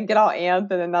Monday and then get all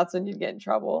amped, and then that's when you'd get in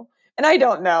trouble. And I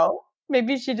don't know.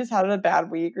 Maybe she just had a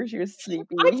bad week or she was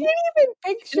sleepy. I can't even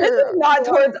picture. And this is not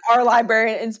towards our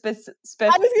librarian in specific. I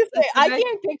was gonna say I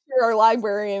can't picture our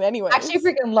librarian anyway. I actually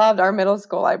freaking loved our middle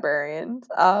school librarians.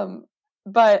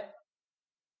 But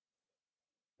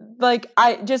like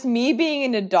me being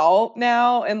an adult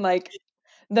now and like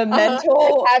the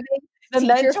mental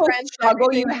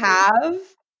struggle you have.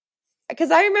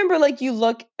 Because I remember like you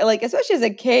look like, especially as a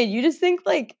kid, you just think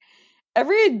like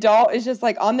every adult is just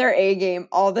like on their A game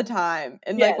all the time.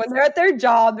 And like when they're at their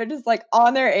job, they're just like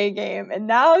on their A game. And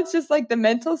now it's just like the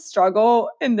mental struggle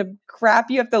and the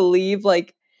crap you have to leave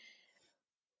like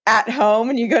at home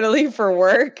and you go to leave for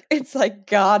work. It's like,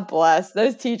 God bless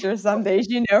those teachers. Some days,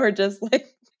 are just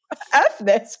like, F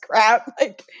this crap.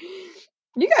 Like,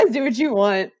 you guys do what you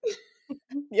want.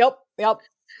 Yep.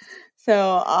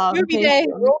 So, movie day,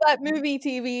 roll that movie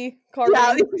TV cartoon.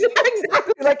 Yeah,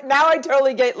 exactly. Like now I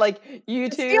totally get like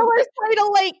YouTube. The Steelers played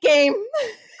a late game.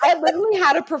 I literally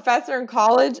had a professor in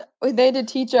college. They had to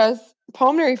teach us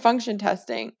pulmonary function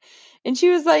testing. And she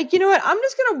was like, you know what? I'm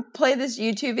just going to play this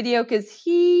YouTube video because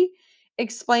he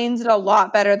explains it a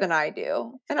lot better than I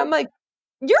do. And I'm like,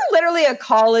 you're literally a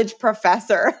college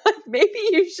professor. Maybe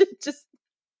you should just,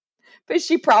 but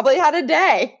she probably had a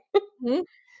day. Mm-hmm.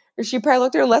 Or she probably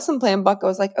looked at her lesson plan book. I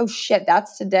was like, oh shit,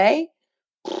 that's today?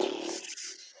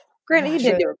 Granted, he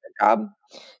did do a good job.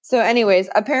 So anyways,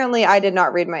 apparently I did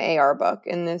not read my AR book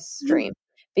in this stream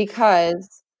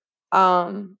because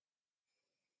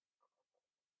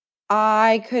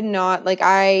I couldn't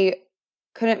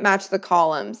match the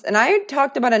columns. And I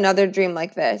talked about another dream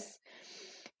like this.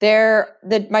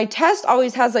 My test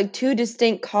always has like two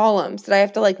distinct columns that I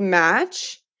have to like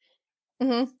match.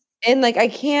 Mm-hmm. And like I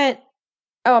can't.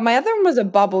 Oh, my other one was a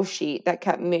bubble sheet that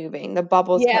kept moving. The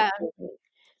bubbles kept moving.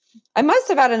 I must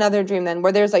have had another dream then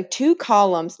where there's like two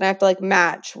columns and I have to like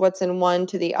match what's in one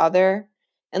to the other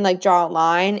and like draw a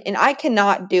line, and I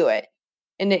cannot do it.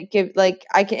 And it gives like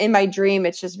in my dream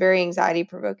it's just very anxiety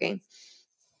provoking.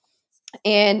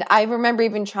 And I remember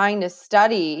even trying to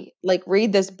study, like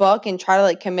read this book and try to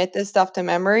like commit this stuff to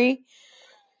memory,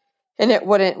 and it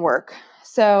wouldn't work.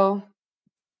 So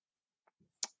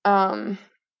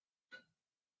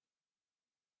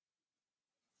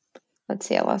let's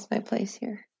see, I lost my place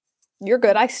here. You're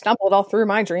good. I stumbled all through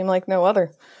my dream like no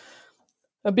other.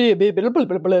 Oh.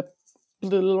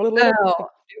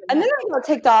 And then I got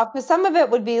ticked off because some of it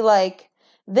would be like,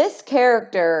 this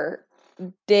character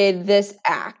did this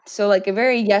act. So like a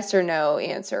very yes or no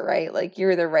answer, right? Like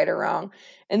you're either right or wrong.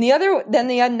 And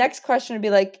the next question would be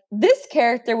like, this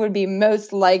character would be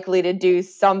most likely to do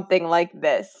something like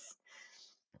this.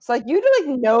 So like you'd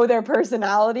like know their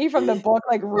personality from the book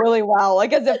like really well,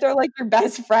 like as if they're like your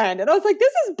best friend. And I was like,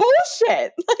 this is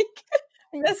bullshit.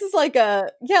 Like this is like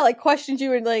like questions you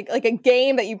would like a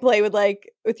game that you play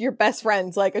with your best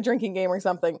friends, like a drinking game or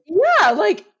something. Yeah,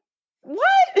 like what?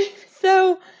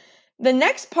 So the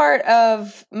next part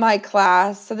of my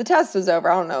class, so the test was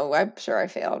over. I don't know. I'm sure I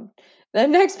failed. The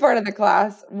next part of the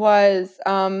class was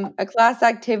a class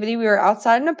activity. We were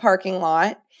outside in a parking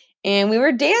lot and we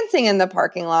were dancing in the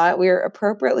parking lot. We were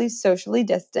appropriately socially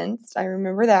distanced. I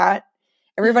remember that.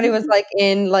 Everybody was like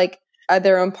in like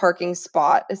their own parking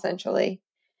spot, essentially,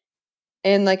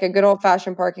 in like a good old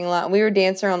fashioned parking lot. And we were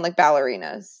dancing around like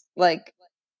ballerinas, like,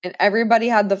 and everybody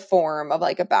had the form of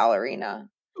like a ballerina.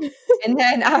 And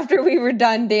then after we were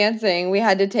done dancing, we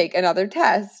had to take another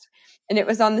test. And it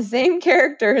was on the same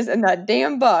characters in that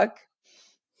damn book.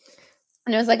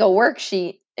 And it was like a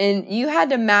worksheet. And you had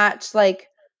to match like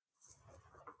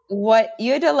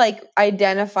you had to like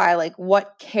identify like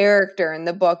what character in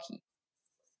the book,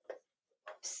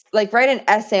 like write an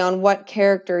essay on what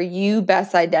character you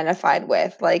best identified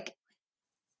with. Like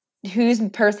whose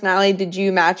personality did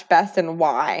you match best and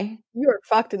why? You were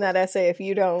fucked in that essay if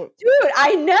you don't. Dude,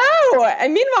 I know.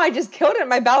 And meanwhile, I just killed it in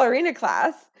my ballerina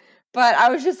class. But I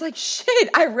was just like, shit,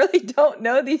 I really don't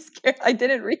know these characters. I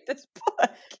didn't read this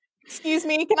book. Excuse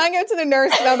me, can I go to the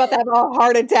nurse? I'm about to have a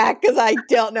heart attack because I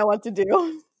don't know what to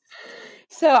do.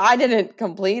 So I didn't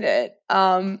complete it.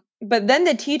 But then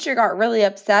the teacher got really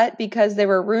upset because there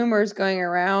were rumors going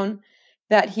around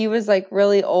that he was like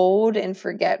really old and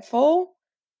forgetful.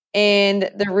 And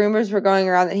the rumors were going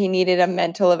around that he needed a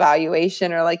mental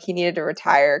evaluation or like he needed to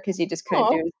retire because he just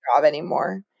couldn't do his job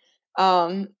anymore.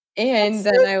 And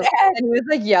then he was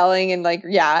like yelling and like,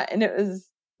 yeah. And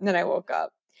then I woke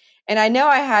up. And I know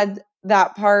I had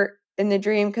that part in the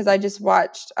dream because I just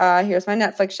watched, here's my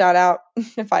Netflix shout out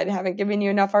if I haven't given you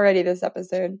enough already this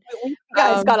episode. You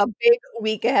guys got a big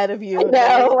week ahead of you. I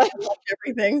know.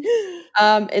 Everything.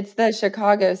 It's the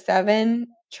Chicago 7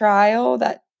 trial,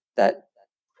 that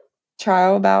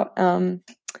trial about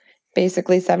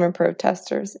basically 7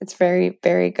 protesters. It's very,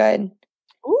 very good.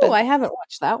 Ooh, But I haven't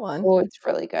watched that one. oh, it's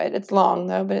really good. It's long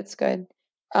though, but it's good.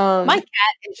 My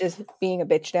cat is just being a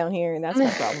bitch down here, and that's my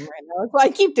problem right now. So I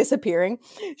keep disappearing.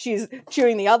 She's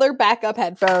chewing the other backup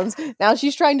headphones. Now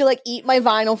she's trying to like eat my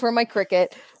vinyl for my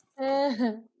Cricut.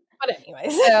 But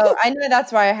anyways. So I know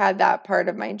that's why I had that part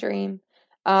of my dream.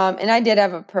 And I did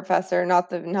have a professor, not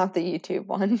the YouTube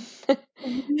one.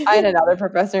 I had another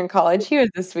professor in college. He was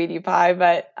a sweetie pie,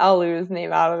 but I'll leave his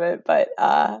name out of it. But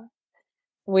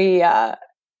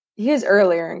he was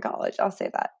earlier in college, I'll say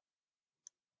that.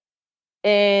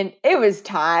 And it was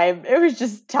time. It was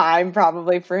just time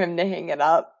probably for him to hang it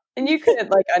up. And you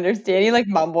couldn't like understand. He like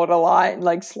mumbled a lot and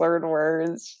like slurred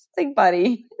words. Just like,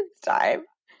 buddy, it's time.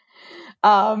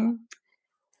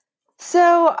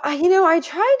 So I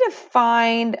tried to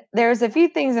find, there's a few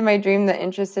things in my dream that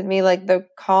interested me, like the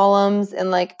columns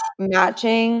and like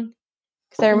matching.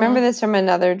 Because I remember this from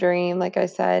another dream. Like I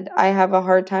said, I have a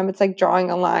hard time. It's like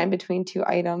drawing a line between 2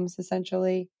 items,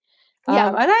 essentially. Yeah.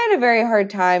 And I had a very hard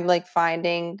time like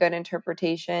finding good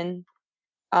interpretation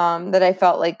that I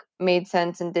felt like made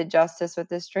sense and did justice with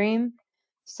this dream.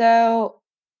 So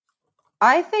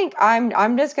I think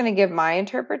I'm just going to give my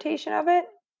interpretation of it.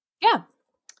 Yeah.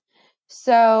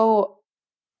 So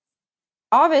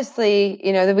obviously,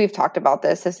 that we've talked about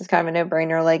this. This is kind of a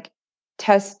no-brainer, like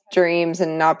test dreams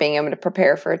and not being able to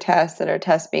prepare for a test and a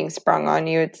test being sprung on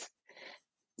you. It's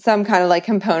some kind of like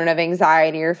component of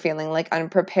anxiety or feeling like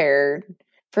unprepared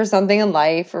for something in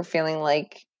life or feeling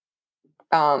like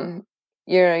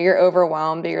you're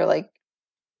overwhelmed or you're like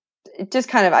it just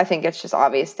kind of I think it's just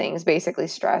obvious things, basically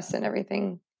stress and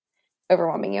everything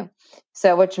overwhelming you.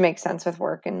 So which makes sense with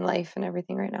work and life and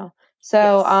everything right now.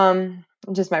 So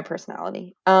just my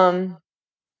personality.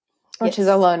 Which is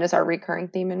alone is our recurring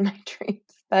theme in my dreams.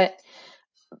 But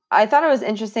I thought it was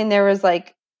interesting. There was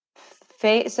like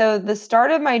so the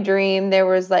start of my dream, there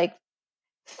was like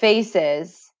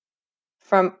faces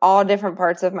from all different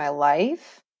parts of my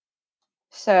life.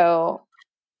 So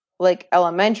like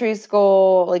elementary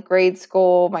school, like grade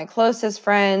school, my closest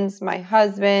friends, my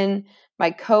husband,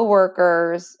 my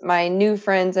coworkers, my new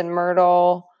friends in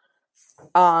Myrtle.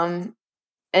 And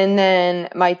then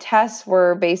my tests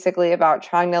were basically about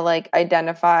trying to like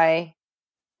identify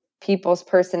people's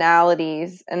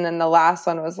personalities. And then the last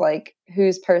one was like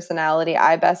whose personality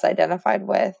I best identified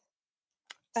with.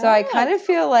 So I kind of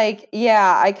feel like,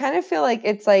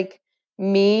 it's like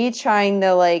me trying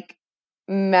to like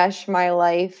mesh my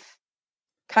life,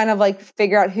 kind of like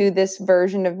figure out who this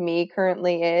version of me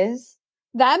currently is.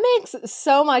 That makes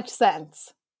so much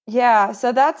sense. Yeah.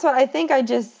 So that's what I think. I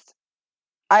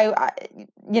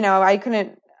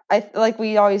couldn't, like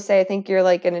we always say, I think you're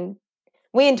like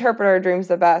we interpret our dreams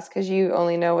the best because you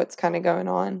only know what's kind of going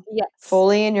on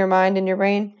fully in your mind and your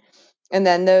brain. And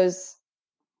then those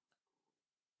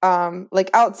like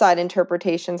outside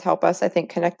interpretations help us, I think,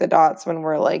 connect the dots when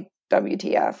we're like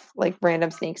WTF, like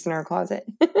random sneaks in our closet.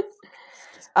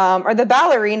 Or the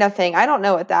ballerina thing. I don't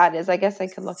know what that is. I guess I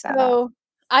could look that up.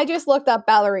 I just looked up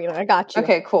ballerina. I got you.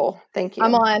 Okay, cool. Thank you.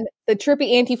 I'm on the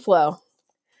trippy anti-flow.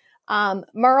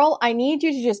 Merle, I need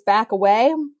you to just back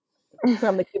away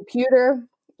from the computer.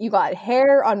 You got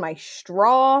hair on my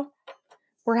straw.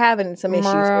 We're having some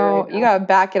issues Merle, here. You gotta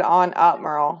back it on up,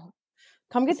 Merle.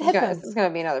 Come get the headphones. This is gonna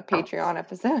be another Patreon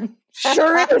episode.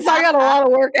 Sure is. I got a lot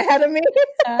of work ahead of me.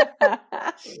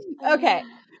 Okay,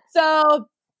 so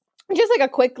just like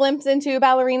a quick glimpse into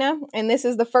ballerina, and this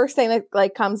is the first thing that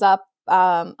like comes up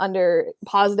under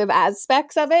positive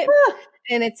aspects of it,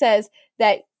 and it says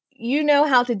that you know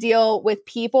how to deal with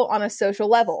people on a social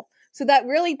level. So that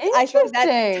really, I think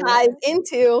that ties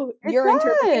into your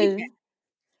interpretation.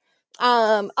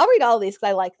 I'll read all of these because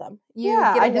I like them. You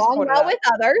get along well with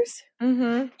others.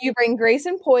 Mm-hmm. You bring grace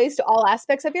and poise to all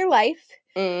aspects of your life.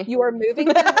 You are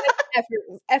moving through life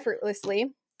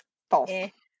effortlessly. False.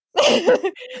 Good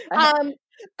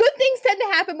things tend to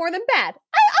happen more than bad.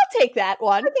 I'll take that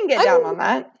one. I can get down on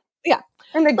that. Yeah.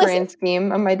 In the grand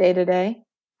scheme of my day-to-day.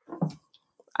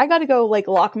 I got to go like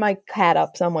lock my cat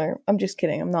up somewhere. I'm just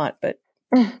kidding. I'm not, but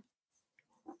but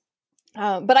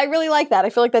I really like that.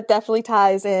 I feel like that definitely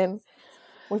ties in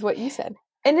with what you said.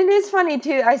 And it is funny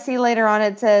too. I see later on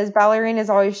it says ballerinas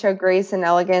always show grace and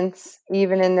elegance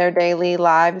even in their daily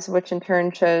lives, which in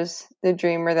turn shows the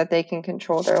dreamer that they can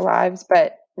control their lives.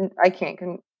 But I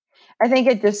can't. I think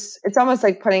it's almost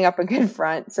like putting up a good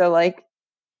front. So like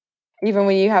even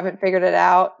when you haven't figured it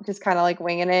out, just kind of like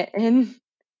winging it and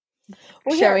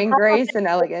showing grace and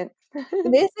elegance.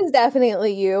 This is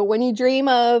definitely you. When you dream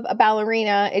of a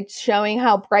ballerina, it's showing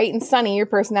how bright and sunny your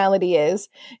personality is,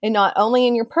 and not only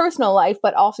in your personal life,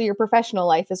 but also your professional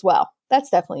life as well. That's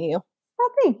definitely you. Well,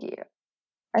 thank you.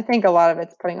 I think a lot of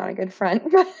it's putting on a good front,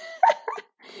 Fake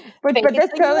but it this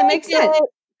till you totally make makes sense.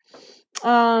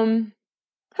 it.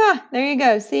 There you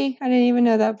go. See, I didn't even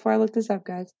know that before I looked this up,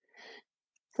 guys.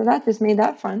 So that just made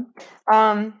that fun.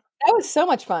 That was so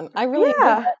much fun. I really enjoyed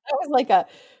Yeah. that. That was like a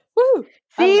woo.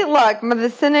 See, look, the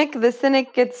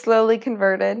cynic gets slowly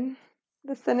converted.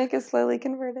 The cynic is slowly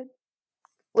converted.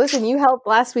 Listen, you helped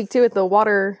last week too with the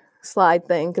water slide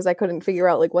thing because I couldn't figure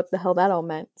out like what the hell that all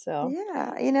meant. So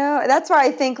Yeah, that's why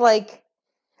I think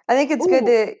it's good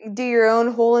Ooh. to do your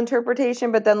own whole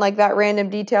interpretation, but then like that random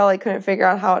detail, I couldn't figure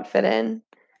out how it fit in.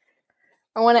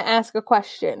 I want to ask a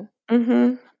question.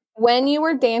 Mm-hmm. When you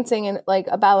were dancing in like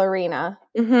a ballerina,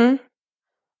 Mm-hmm.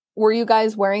 were you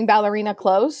guys wearing ballerina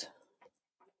clothes?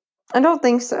 I don't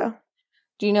think so.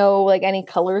 Do you know like any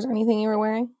colors or anything you were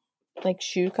wearing? Like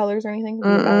shoe colors or anything? Do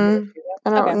you ballerina Mm-mm. shoes? I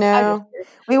Okay, don't I just know.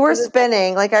 We were 'cause it's like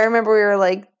spinning. Like I remember we were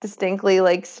like distinctly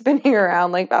like spinning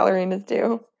around like ballerinas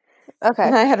do. And okay.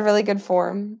 I had really good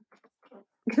form.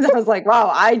 Because I was like,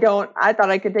 wow, I thought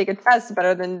I could take a test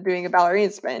better than doing a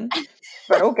ballerina spin.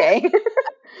 But okay.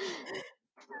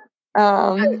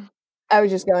 um I was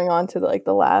just going on to like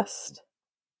the last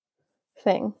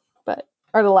thing, but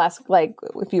or the last like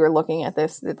if you were looking at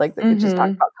this, it just talked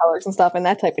mm-hmm. about colors and stuff, and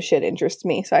that type of shit interests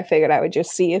me. So I figured I would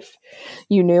just see if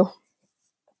you knew.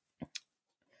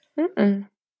 Mm-mm.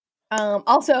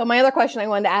 Also, my other question I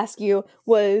wanted to ask you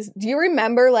was, do you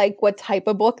remember like what type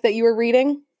of book that you were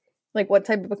reading? Like what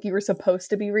type of book you were supposed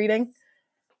to be reading?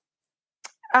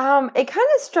 It kind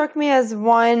of struck me as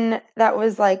one that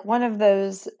was like one of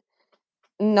those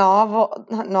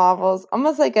not novels,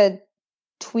 almost like a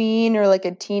tween or like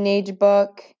a teenage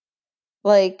book,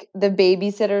 like The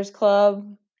Babysitter's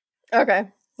Club. Okay.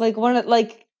 Like one of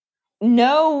like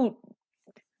no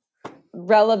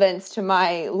relevance to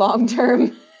my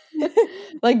long-term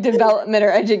like development or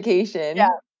Yeah. education.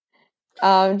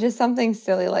 Just something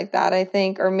silly like that, I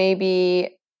think, or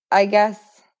maybe I guess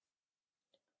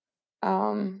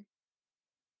um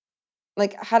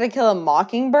like How to Kill a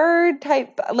Mockingbird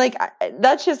type, like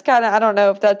that's just kind of, I don't know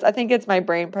if that's, I think it's my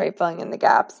brain probably filling in the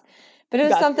gaps, but it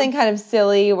was Gotcha. something kind of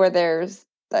silly where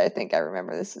I think I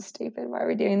remember, this is stupid, why are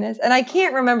we doing this? And I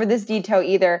can't remember this detail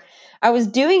either. I was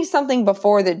doing something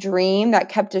before the dream that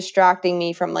kept distracting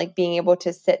me from like being able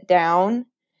to sit down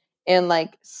and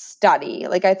like study.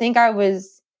 Like I think I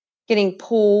was getting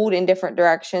pulled in different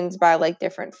directions by like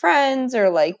different friends or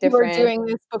like You were different doing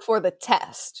this before the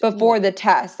test. You before want the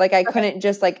test. Like I okay. couldn't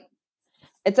just like,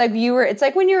 it's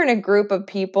like when you're in a group of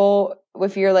people,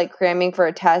 if you're like cramming for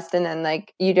a test and then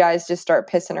like you guys just start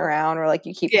pissing around or like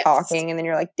you keep Yes. talking and then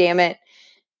you're like, damn it.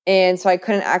 And so I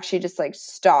couldn't actually just like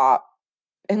stop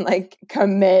and like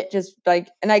commit, just like,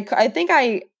 and I think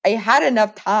I had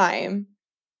enough time,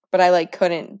 but I like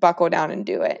couldn't buckle down and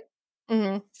do it.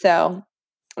 Mm-hmm. So,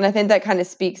 and I think that kind of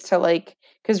speaks to like,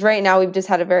 because right now we've just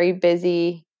had a very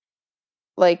busy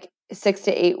like 6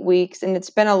 to 8 weeks, and it's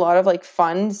been a lot of like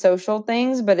fun social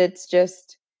things, but it's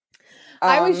just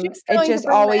I was just it going to just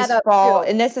bring that always up fall, too.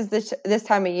 and this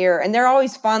time of year, and they're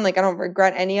always fun. Like I don't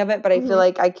regret any of it, but I feel Mm-hmm.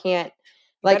 like I can't, You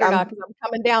like better not, I'm, because I'm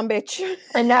coming down, bitch.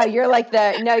 and now you're like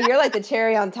the no, you're like the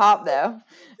cherry on top though.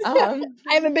 I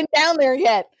haven't been down there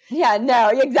yet. Yeah, no,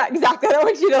 exactly. I don't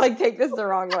want you to like take this the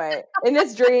wrong way. And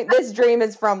this dream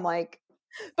is from like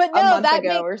But a no, month that ago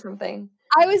makes or something.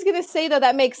 I was gonna say though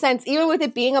that makes sense. Even with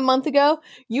it being a month ago,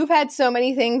 you've had so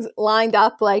many things lined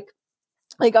up. Like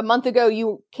a month ago,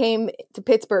 you came to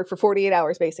Pittsburgh for 48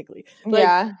 hours, basically. Like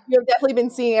Yeah. you've definitely been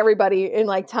seeing everybody in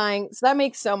like tying. So that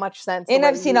makes so much sense. The And way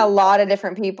I've seen a you, lot of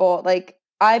different people. Like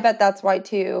I bet that's why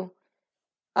too.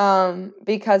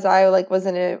 Because I like was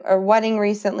in a wedding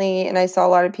recently and I saw a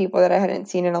lot of people that I hadn't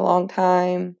seen in a long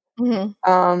time.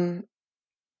 mm-hmm. Um,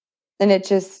 and it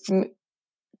just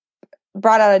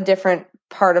brought out a different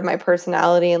part of my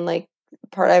personality and like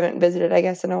part I haven't visited, I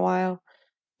guess, in a while.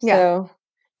 Yeah. So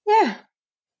yeah.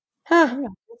 Huh. Yeah.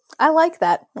 I like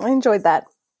that. I enjoyed that.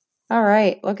 All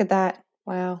right. Look at that.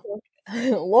 Wow.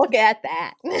 Look at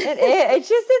that. It's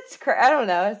just, I don't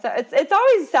know. It's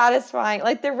always satisfying.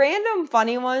 Like the random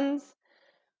funny ones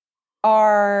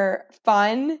are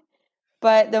fun,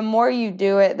 but the more you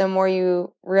do it, the more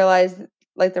you realize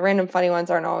like the random funny ones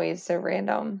aren't always so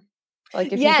random.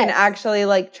 Like if you can Yes. actually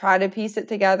like try to piece it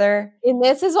together. And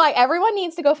this is why everyone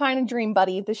needs to go find a dream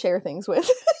buddy to share things with.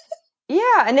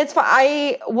 Yeah, and it's fun.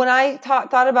 When I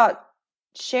thought about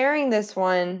sharing this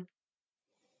one,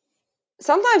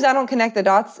 sometimes I don't connect the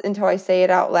dots until I say it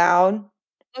out loud.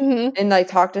 Mm-hmm. and like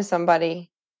talk to somebody.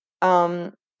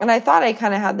 And I thought I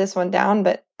kind of had this one down,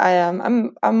 but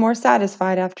I'm more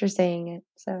satisfied after saying it.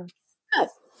 So Good.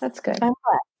 that's good. I'm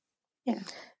glad. Yeah.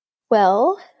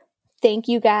 Well, thank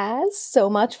you guys so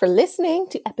much for listening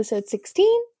to episode 16.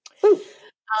 Ooh,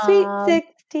 sweet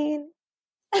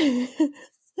 16.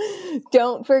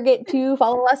 Don't forget to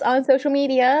follow us on social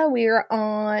media. We're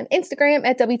on Instagram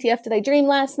at WTF Did I Dream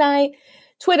Last Night,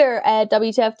 Twitter at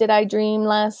WTF Did I Dream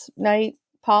Last Night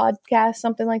podcast,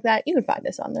 something like that. You can find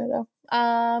us on there though.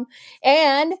 And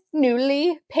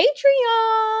newly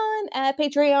Patreon at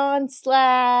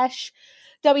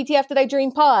Patreon/WTF Did I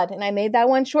Dream Pod. And I made that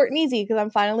one short and easy because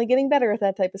I'm finally getting better at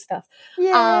that type of stuff.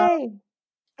 Yay!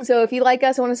 So if you like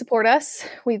us and want to support us,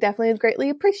 we definitely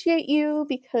greatly appreciate you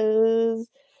because,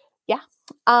 yeah.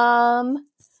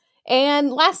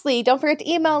 And lastly, don't forget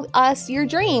to email us your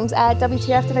dreams at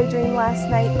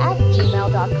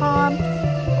WTFDidIDreamLastNight@gmail.com.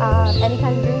 Any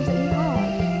kind of dreams that you have.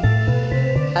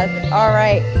 All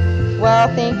right. Well,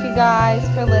 thank you guys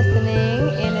for listening,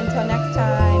 and until next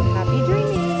time.